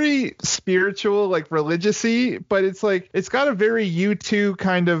very spiritual, like religious-y, but it's got a very U2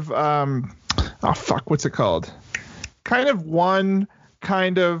 kind of, what's it called? Kind of one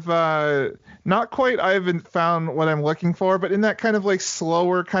kind of, not quite, I haven't found what I'm looking for, but in that kind of like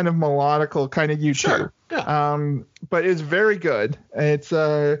slower, kind of melodical kind of U2. Sure. Yeah. But it's very good. It's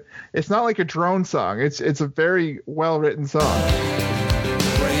not like a drone song. It's a very well written song.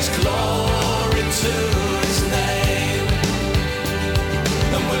 Praise glory to his name,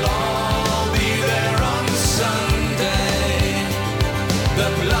 and we'll all be there on Sunday. The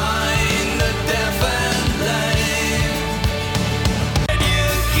blind, the deaf, and lame. And you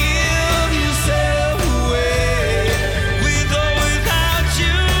give yourself away with or without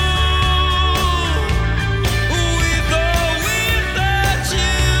you.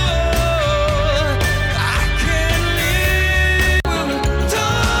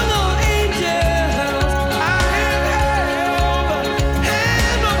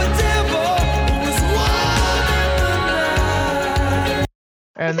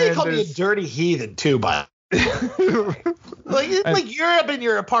 me a dirty heathen too, by like you're up in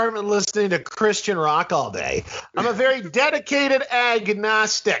your apartment listening to Christian rock all day. I'm a very dedicated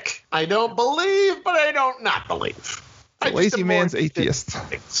agnostic. I don't believe, but I don't not believe. Lazy man's atheist.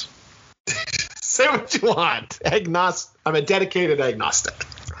 Say what you want. I'm a dedicated agnostic.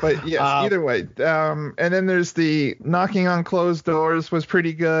 But yes, either way. And then there's the knocking on closed doors was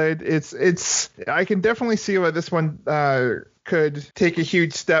pretty good. It's I can definitely see why this one could take a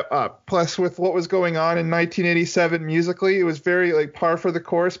huge step up. Plus, with what was going on in 1987 musically, it was very like par for the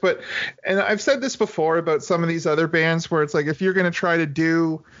course. And I've said this before about some of these other bands where it's like if you're going to try to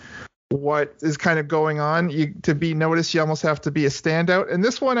do what is kind of going on, to be noticed, you almost have to be a standout. And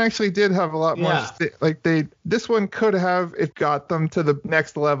this one actually did have a lot more. This one could have it got them to the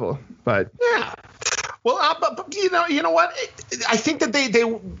next level, but yeah. Well, but you know what? I think that they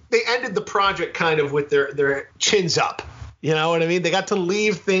ended the project kind of with their chins up. You know what I mean? They got to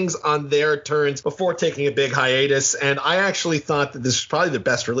leave things on their terms before taking a big hiatus. And I actually thought that this was probably the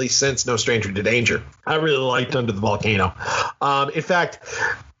best release since No Stranger to Danger. I really liked Under the Volcano. In fact,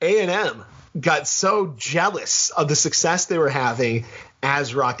 A&M got so jealous of the success they were having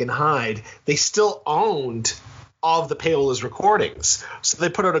as Rock and Hide, they still owned all of the Paola's recordings. So they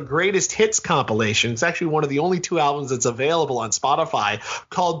put out a greatest hits compilation. It's actually one of the only 2 albums that's available on Spotify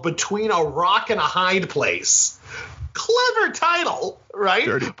called Between a Rock and a Hide Place. Clever title, right?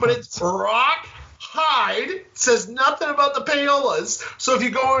 But it's Rock, Hide, says nothing about the Paolas. So if you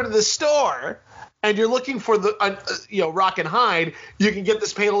go into the store and you're looking for the Rock and Hide, you can get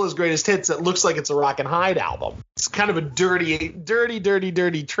this Paola's Greatest Hits that looks like it's a Rock and Hide album. It's kind of a dirty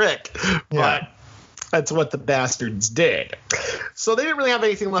trick, but that's what the bastards did. So they didn't really have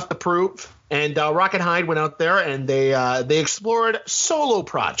anything left to prove. And Rock and Hide went out there and they explored solo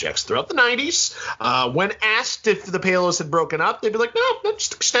projects throughout the 90s. When asked if the Paolas had broken up, they'd be like, no,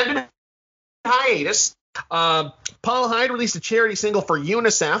 just extended hiatus. Paul Hyde released a charity single for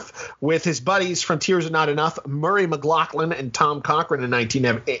UNICEF with his buddies from Tears Are Not Enough, Murray McLaughlin and Tom Cochrane in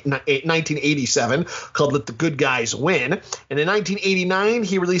 1987 called Let the Good Guys Win. And in 1989,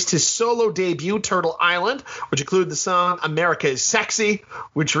 he released his solo debut, Turtle Island, which included the song America is Sexy,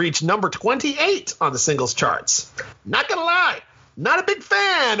 which reached number 28 on the singles charts. Not gonna lie, not a big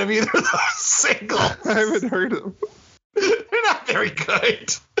fan of either of those singles. I haven't heard of them. They're not very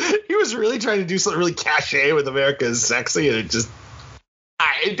good. He was really trying to do something really cachet with America is Sexy, and it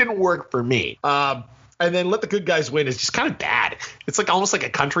didn't work for me. And then Let the Good Guys Win is just kind of bad. It's like almost like a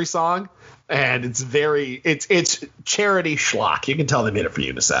country song, and it's charity schlock. You can tell they made it for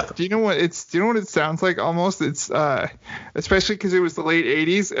UNICEF. Do you know what it sounds like? Almost, it's especially because it was the late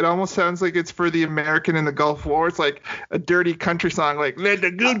 '80s. It almost sounds like it's for the American in the Gulf War. It's like a dirty country song, like Let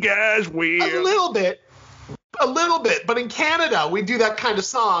the Good Guys Win. A little bit, but in Canada we do that kind of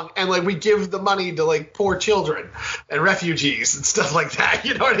song and like we give the money to like poor children and refugees and stuff like that.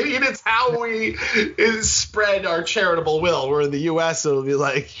 You know what I mean? It's how we spread our charitable will. We're in the U.S., so it'll be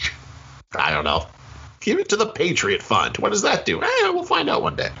like, I don't know, give it to the Patriot Fund. What does that do? We'll find out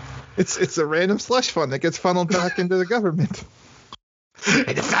one day. It's a random slush fund that gets funneled back into the government.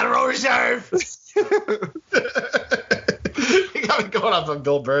 And the Federal Reserve. You got me going off on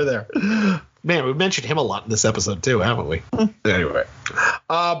Bill Burr there. Man, we mentioned him a lot in this episode too, haven't we? Anyway,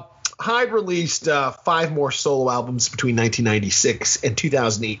 Hyde released 5 more solo albums between 1996 and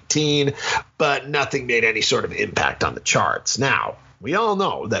 2018, but nothing made any sort of impact on the charts. Now, we all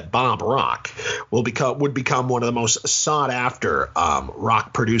know that Bob Rock would become one of the most sought after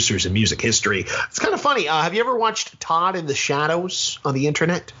rock producers in music history. It's kind of funny. Have you ever watched Todd in the Shadows on the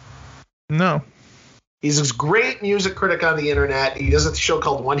internet? No. He's this great music critic on the internet. He does a show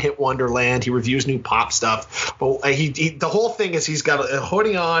called One Hit Wonderland. He reviews new pop stuff. But the whole thing is he's got a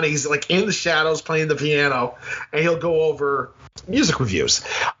hoodie on. He's like in the shadows playing the piano, and he'll go over music reviews.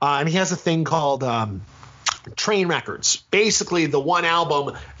 And he has a thing called Train Records, basically the one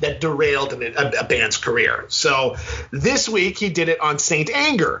album that derailed a band's career. So this week he did it on Saint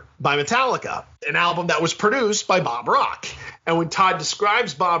Anger by Metallica, an album that was produced by Bob Rock. And when Todd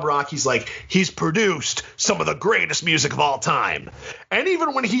describes Bob Rock, he's like, he's produced some of the greatest music of all time. And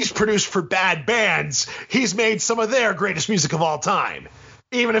even when he's produced for bad bands, he's made some of their greatest music of all time,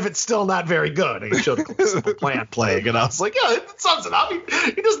 even if it's still not very good. And he showed a Simple Plan playing, and I was like, yeah, it sums it up.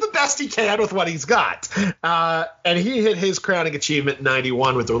 He does the best he can with what he's got. And he hit his crowning achievement in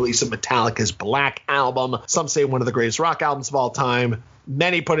 91 with the release of Metallica's Black Album. Some say one of the greatest rock albums of all time.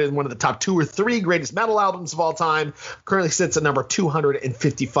 Many put it in one of the top 2 or 3 greatest metal albums of all time. Currently sits at number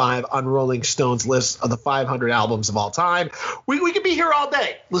 255 on Rolling Stone's list of the 500 albums of all time. We could be here all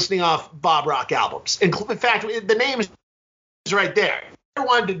day listening off Bob Rock albums. In fact, the name is right there.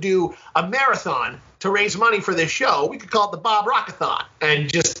 wanted to do a marathon to raise money for this show, we could call it the Bob Rockathon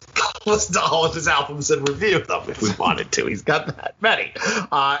and just listen to all of his albums and review them if we wanted to. He's got that many.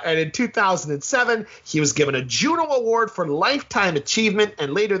 And in 2007, he was given a Juno Award for Lifetime Achievement,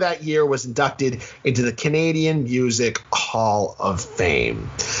 and later that year was inducted into the Canadian Music Hall of Fame.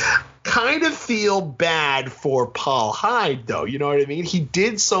 Kind of feel bad for Paul Hyde, though. You know what I mean? He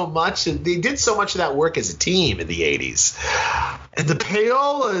did so much, and they did so much of that work as a team in the 80s. And the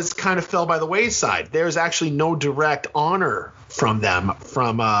Payolas kind of fell by the wayside. There's actually no direct honor from them,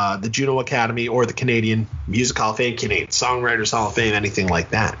 from the Juno Academy or the Canadian Music Hall of Fame, Canadian Songwriters Hall of Fame, anything like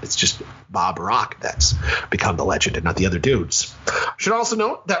that. It's just Bob Rock that's become the legend and not the other dudes. Should also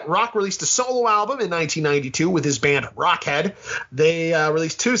note that Rock released a solo album in 1992 with his band Rockhead. They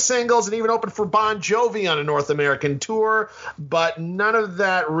released 2 singles and even opened for Bon Jovi on a North American tour, but none of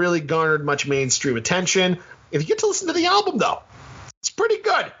that really garnered much mainstream attention. If you get to listen to the album, though, it's pretty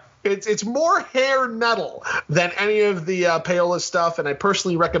good. It's more hair metal than any of the Payola stuff, and I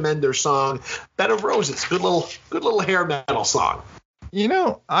personally recommend their song "Bed of Roses." Good little hair metal song. You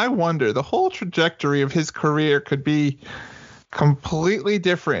know, I wonder, the whole trajectory of his career could be completely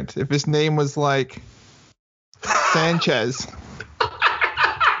different if his name was like Sanchez.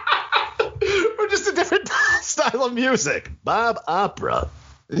 Or just a different style of music. Bob Opera.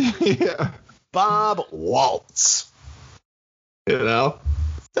 Yeah. Bob Waltz. You know?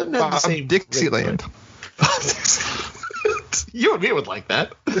 Doesn't have the same Dixieland. You and me would like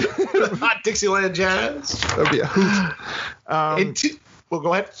that. Hot Dixieland jazz. That'd be a hoot. Well,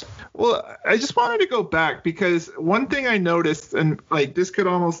 go ahead. Well, I just wanted to go back because one thing I noticed, and like this could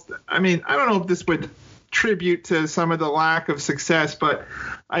almost, I mean, I don't know if this would tribute to some of the lack of success, but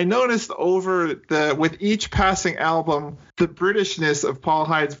I noticed with each passing album, the Britishness of Paul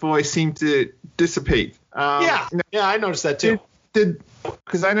Hyde's voice seemed to dissipate. Yeah, I noticed that too.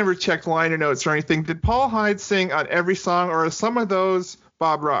 Because I never checked liner notes or anything. Did Paul Hyde sing on every song, or are some of those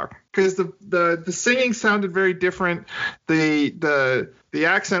Bob Rock? Because the singing sounded very different. The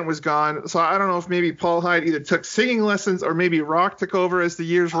accent was gone. So I don't know if maybe Paul Hyde either took singing lessons or maybe Rock took over as the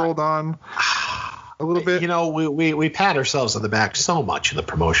years rolled on. A little bit. You know, we pat ourselves on the back so much in the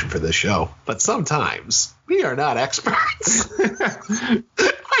promotion for this show, but sometimes we are not experts.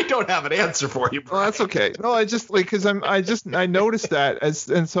 I don't have an answer for you, Brian. Well, that's okay. No, I just because I noticed that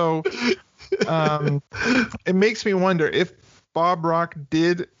so it makes me wonder if Bob Rock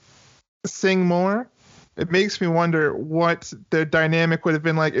did sing more. It makes me wonder what the dynamic would have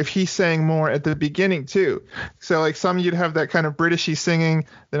been like if he sang more at the beginning too. So like some you'd have that kind of Britishy singing,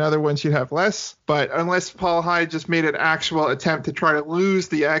 then other ones you'd have less. But unless Paul Hyde just made an actual attempt to try to lose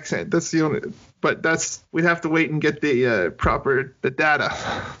the accent, that's the only. But we'd have to wait and get the data.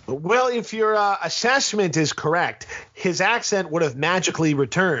 Well, if your assessment is correct, his accent would have magically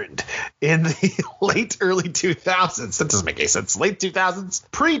returned in the early 2000s. That doesn't make any sense. Late 2000s,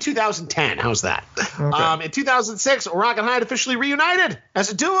 pre-2010. How's that? Okay. In 2006, Rock and Hyde officially reunited as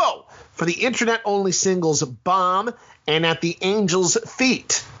a duo for the internet-only singles "Bomb" and "At the Angel's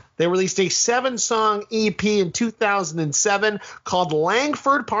Feet." They released a 7-song EP in 2007 called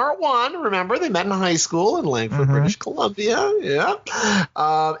Langford Part 1. Remember, they met in high school in Langford, British Columbia. Yeah.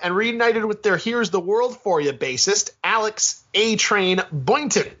 And reunited with their Here's the World For You bassist, Alex A-Train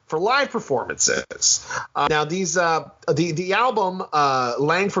Boynton, for live performances. Now, the album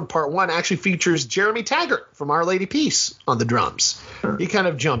Langford Part 1 actually features Jeremy Taggart from Our Lady Peace on the drums. He kind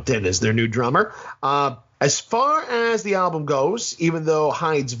of jumped in as their new drummer. As far as the album goes, even though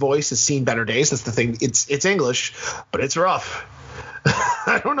Hyde's voice has seen better days, that's the thing. It's English, but it's rough.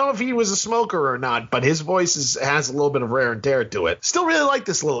 I don't know if he was a smoker or not, but his voice has a little bit of wear and tear to it. Still really like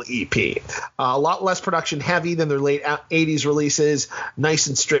this little EP. A lot less production heavy than their late 80s releases. Nice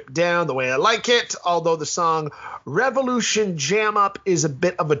and stripped down the way I like it, although the song Revolution Jam Up is a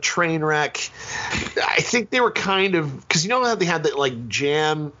bit of a train wreck. I think they were kind of, because you know how they had that like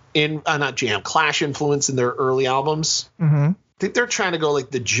Clash influence in their early albums? Mm-hmm. I think they're trying to go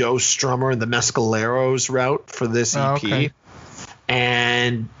like the Joe Strummer and the Mescaleros route for this EP. Okay.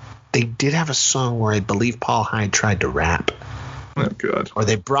 And they did have a song where I believe Paul Hyde tried to rap. Oh, God. Or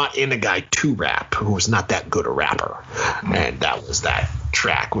they brought in a guy to rap who was not that good a rapper. And that was that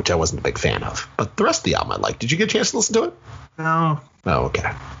track, which I wasn't a big fan of. But the rest of the album I liked. Did you get a chance to listen to it? No. Oh,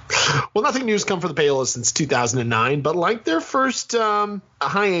 okay. Well, nothing new's come for the Payolas since 2009, but like their first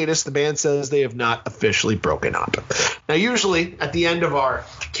hiatus, the band says they have not officially broken up. Now, usually at the end of our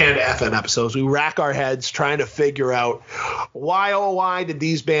Canada FM episodes, we rack our heads trying to figure out why did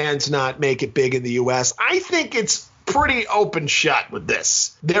these bands not make it big in the U.S.? I think it's pretty open shut with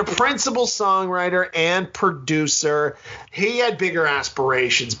this. Their principal songwriter and producer, he had bigger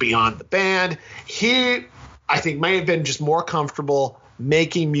aspirations beyond the band. He, I think, may have been just more comfortable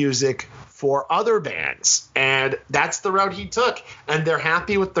making music for other bands, and that's the route he took, and they're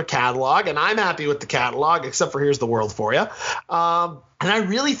happy with their catalog, and I'm happy with the catalog, except for Here's the World for You. And I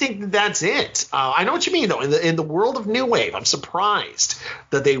really think that that's it. I know what you mean, though. In the world of new wave, I'm surprised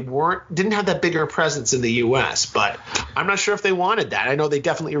that they didn't have that bigger presence in the U.S., but I'm not sure if they wanted that. I know they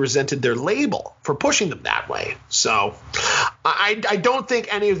definitely resented their label for pushing them that way. So I don't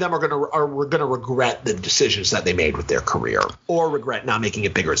think any of them are going to regret the decisions that they made with their career, or regret not making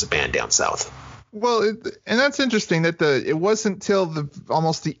it bigger as a band down south. Well, and that's interesting that it wasn't till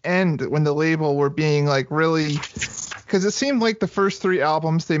almost the end when the label were being like really, because it seemed like the first 3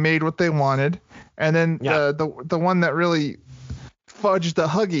 albums they made what they wanted, and then the one that really fudged the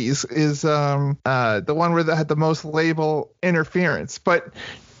Huggies is the one where they had the most label interference. But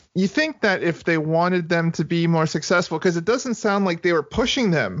you think that if they wanted them to be more successful, because it doesn't sound like they were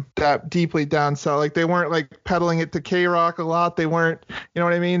pushing them that deeply down south, like they weren't like peddling it to K-Rock a lot, they weren't, you know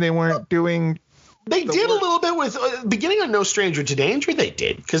what I mean, they weren't doing. They did a little bit with beginning on No Stranger to Danger. They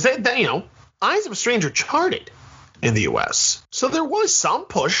did, because they Eyes of a Stranger charted in the U.S., so there was some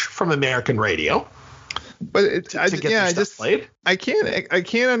push from American radio. But I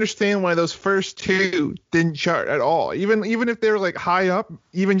can't understand why those first 2 didn't chart at all. Even if they were like high up,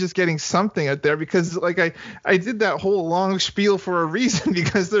 even just getting something out there, because like I did that whole long spiel for a reason,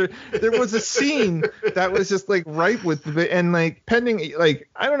 because there was a scene that was just like ripe with the, and like pending, like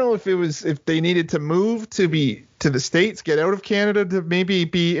I don't know if they needed to move to the States, get out of Canada to maybe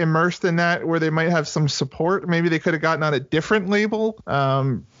be immersed in that, where they might have some support. Maybe they could have gotten on a different label.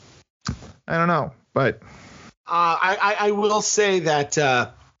 I don't know. But I will say that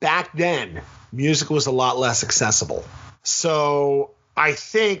back then, music was a lot less accessible. So I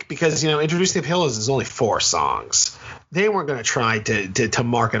think because, Introducing the Pillows is only 4 songs, they weren't going to try to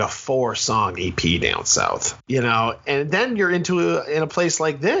market a 4-song EP down south, and then you're in a place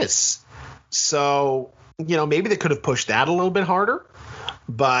like this. So, maybe they could have pushed that a little bit harder.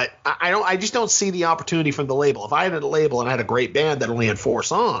 But I just don't see the opportunity from the label. If I had a label and I had a great band that only had 4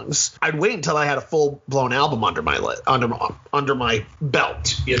 songs, I'd wait until I had a full blown album under my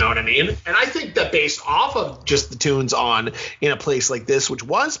belt. You know what I mean? And I think that based off of just the tunes on In a Place Like This, which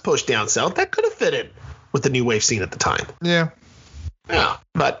was pushed down south, that could have fit in with the new wave scene at the time. Yeah. Yeah.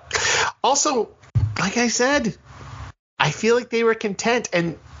 But also, like I said, I feel like they were content,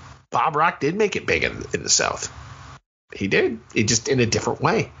 and Bob Rock did make it big in the South. He did. It just in a different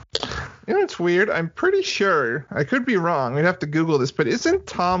way. It's weird. I'm pretty sure, I could be wrong, we'd have to Google this, but isn't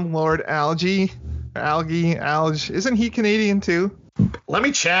Tom Lord Alge, isn't he Canadian too? Let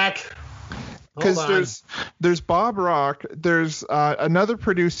me check. Because there's Bob Rock, there's another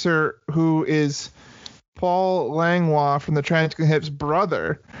producer who is Paul Langlois from the Transcan Hip's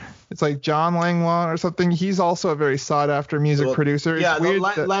brother. It's like John Langlois or something. He's also a very sought-after music producer. It's weird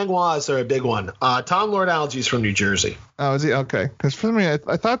Langlois are a big one. Tom Lord Alge's from New Jersey. Oh, is he? Okay. Because for me, I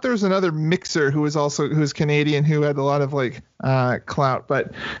thought there was another mixer who's Canadian who had a lot of like clout,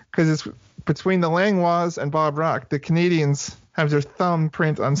 but because it's between the Langlois and Bob Rock, the Canadians have their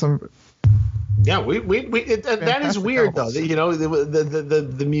thumbprint on some. Yeah, that is weird albums. Though.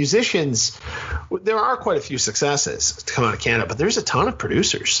 The musicians, there are quite a few successes to come out of Canada, but there's a ton of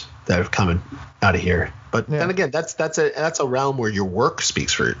producers that have come out of here. But then again, that's a realm where your work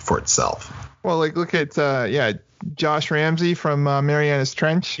speaks for itself. Well, like look at Josh Ramsey from Mariana's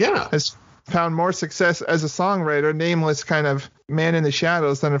Trench. Yeah, has found more success as a songwriter, nameless kind of man in the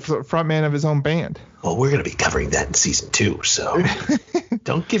shadows, than a frontman of his own band. Well, we're going to be covering that in season 2, so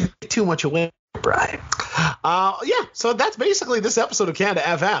don't give too much away, Brian. So that's basically this episode of Canada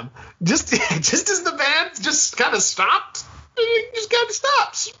FM. Just as the band just kind of stopped, it just kind of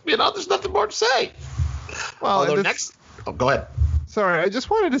stops. There's nothing more to say. Well, go ahead. Sorry, I just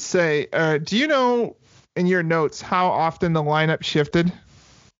wanted to say, do you know in your notes how often the lineup shifted?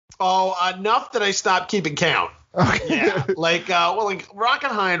 Oh, enough that I stopped keeping count. Okay. Yeah, like Rock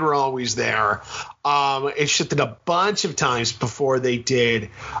and Hind were always there. It shifted a bunch of times before they did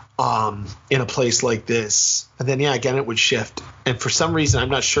In a Place Like This, and then again it would shift. And for some reason, I'm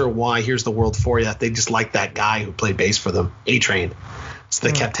not sure why. Here's the World for You. They just liked that guy who played bass for them, A-Train, so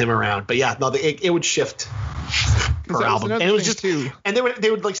they kept him around. But it would shift per album, and it was just and they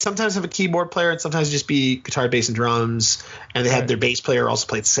would like sometimes have a keyboard player and sometimes just be guitar, bass, and drums, and they had their bass player also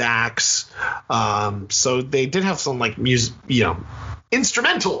played sax. So they did have some like music,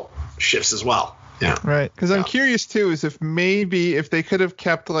 instrumental shifts as well. Yeah. Right. Because I'm curious too, is if they could have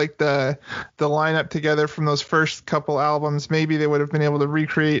kept like the lineup together from those first couple albums, maybe they would have been able to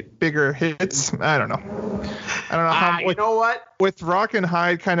recreate bigger hits. I don't know how. You know what? With Rock and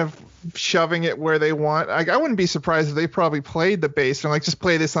Hyde kind of shoving it where they want, I wouldn't be surprised if they probably played the bass and like just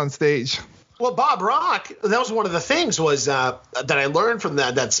play this on stage. Well, Bob Rock, that was one of the things was that I learned from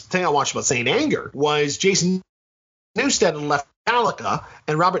that thing I watched about Saint Anger was Jason Newsted left Metallica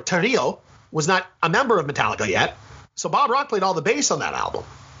and Robert Trujillo was not a member of Metallica yet. So Bob Rock played all the bass on that album.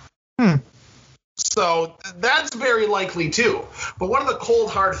 So that's very likely too. But one of the cold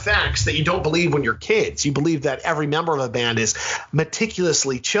hard facts that you don't believe when you're kids, you believe that every member of a band is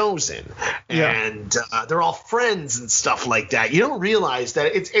meticulously chosen and they're all friends and stuff like that. You don't realize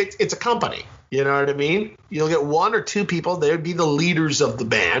that it's a company. You know what I mean? You'll get one or two people. They would be the leaders of the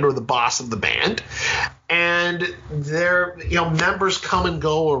band or the boss of the band, and their members come and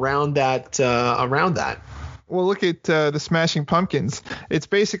go around that. Well, look at the Smashing Pumpkins. It's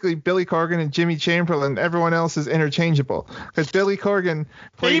basically Billy Corgan and Jimmy Chamberlain. Everyone else is interchangeable because Billy Corgan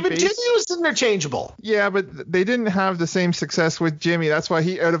played bass. Jimmy was interchangeable. Yeah, but they didn't have the same success with Jimmy. That's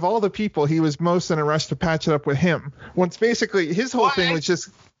why out of all the people, he was most in a rush to patch it up with him. Once basically his whole thing was just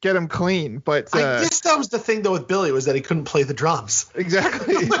get him clean. But I guess that was the thing though with Billy was that he couldn't play the drums.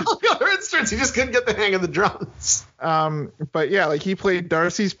 Exactly. The other instruments, he just couldn't get the hang of the drums. But yeah, like he played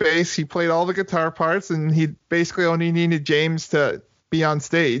Darcy's bass, he played all the guitar parts, and he basically only needed James to be on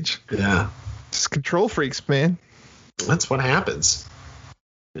stage. Yeah. Just control freaks, man. That's what happens.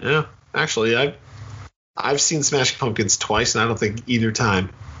 Yeah. Actually, I've seen Smashing Pumpkins twice, and I don't think either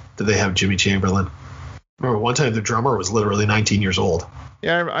time did they have Jimmy Chamberlain. Remember one time the drummer was literally 19 years old.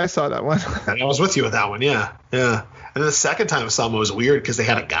 Yeah, I saw that one. And I was with you with that one, yeah. And then the second time I saw him, it was weird because they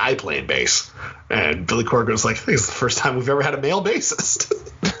had a guy playing bass. And Billy Corgan was like, I think it's the first time we've ever had a male bassist.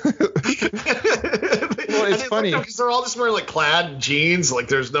 Well, it's funny. Because they're all just wearing like plaid jeans. Like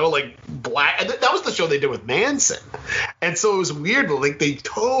there's no like black. And that was the show they did with Manson. And so it was weird. Like they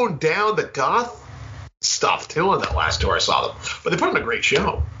toned down the goth stuff too on that last tour I saw them. But they put on a great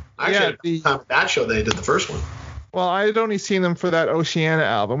show. I actually had a time with that show they did the first one. Well, I had only seen them for that Oceana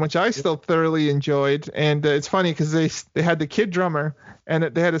album, which I still thoroughly enjoyed. And it's funny because they had the kid drummer and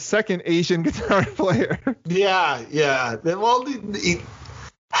they had a second Asian guitar player. Yeah. Well,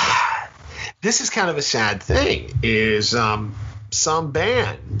 this is kind of a sad thing is some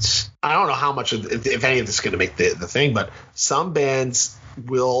bands, I don't know how much, if any of this is going to make the thing, but some bands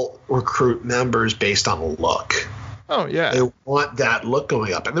will recruit members based on a look. Oh, yeah. They want that look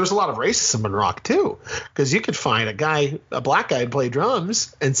going up. And there's a lot of racism in rock, too, because you could find a black guy and play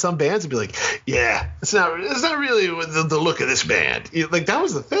drums, and some bands would be like, yeah, it's not really the look of this band. Like, that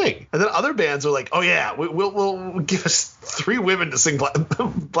was the thing. And then other bands are like, oh, yeah, we'll give us 3 women to sing,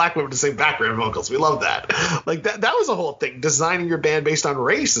 black women to sing background vocals. We love that. Like, that was a whole thing, designing your band based on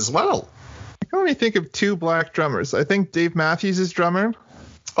race as well. I can only think of 2 black drummers. I think Dave Matthews is drummer.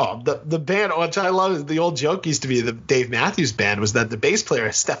 Oh, the band, which I love, the old joke used to be the Dave Matthews Band, was that the bass player,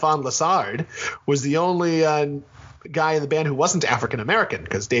 Stéphane Lessard, was the only guy in the band who wasn't African American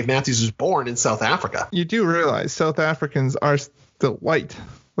because Dave Matthews was born in South Africa. You do realize South Africans are still white.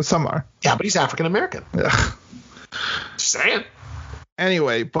 Well, some are. Yeah, but he's African American. Yeah. Just saying.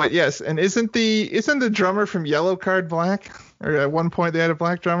 Anyway, but yes, and isn't the drummer from Yellow Card black? Or at one point they had a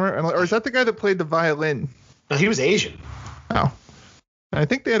black drummer? Or is that the guy that played the violin? No, he was Asian. Oh. I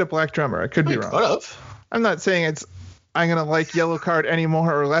think they had a black drummer. I could be wrong. Could have. I'm not saying I'm going to like Yellow Card any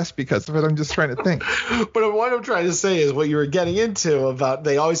more or less because of it. I'm just trying to think. But what I'm trying to say is what you were getting into about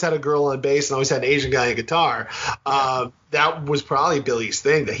they always had a girl on bass and always had an Asian guy on guitar. That was probably Billy's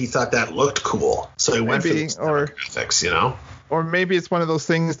thing, that he thought that looked cool. So he went for those demographics, you know? Or maybe it's one of those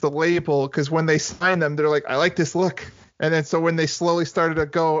things, the label, because when they sign them, they're like, I like this look. And then so when they slowly started to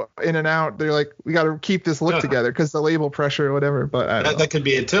go in and out, they're like, we got to keep this look together because the label pressure or whatever. But that could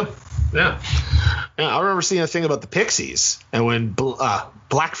be it too. Yeah. I remember seeing a thing about the Pixies, and when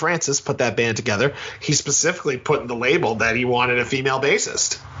Black Francis put that band together, he specifically put in the label that he wanted a female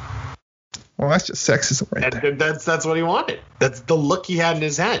bassist. Well, that's just sexism right there. That's what he wanted. That's the look he had in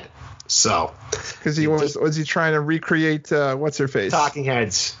his head. So. Because was he trying to recreate what's her face? Talking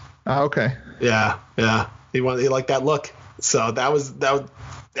Heads. Oh, okay. Yeah. He liked that look. So that was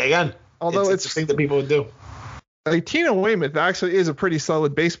again. Although it's a thing that people would do. Like Tina Weymouth actually is a pretty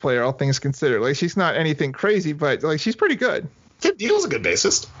solid bass player, all things considered. Like she's not anything crazy, but like she's pretty good. Kim Deal's a good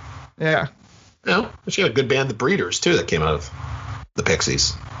bassist. Yeah. She had a good band, The Breeders, too, that came out of the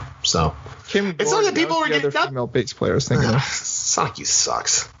Pixies. So Kim it's not that people were getting female bass players thinking of. Sonic Youth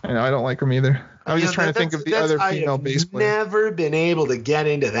sucks. I know, I don't like them either. I was just trying to think of the other female bass players. I've never been able to get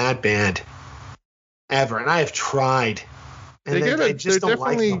into that band. ever, and I have tried. And I just don't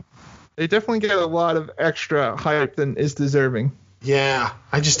like them. They definitely get a lot of extra hype than is deserving. Yeah,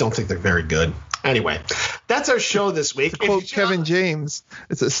 I just don't think they're very good. Anyway, that's our show this week. To quote Kevin James,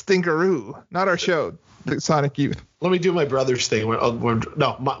 it's a stinkeroo, not our show, the Sonic Youth. Let me do my brother's thing.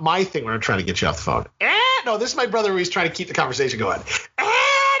 My thing when I'm trying to get you off the phone. No, this is my brother who he's trying to keep the conversation going.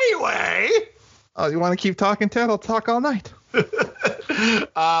 Anyway. Oh, you want to keep talking, Ted? I'll talk all night.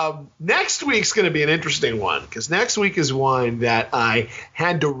 Next week's going to be an interesting one because next week is one that I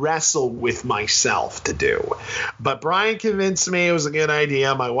had to wrestle with myself to do. But Brian convinced me it was a good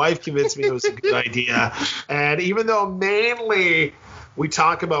idea. My wife convinced me it was a good idea. And even though mainly we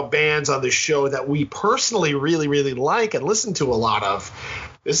talk about bands on the show that we personally really, really like and listen to a lot of,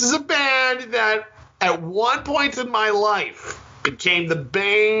 this is a band that at one point in my life became the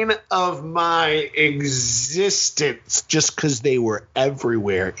bane of my existence just because they were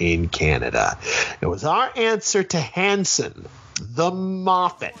everywhere in Canada. It was our answer to Hanson, the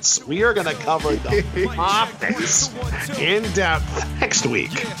Moffats. We are going to cover the Moffats in depth next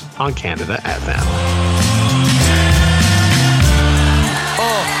week on Canada FM.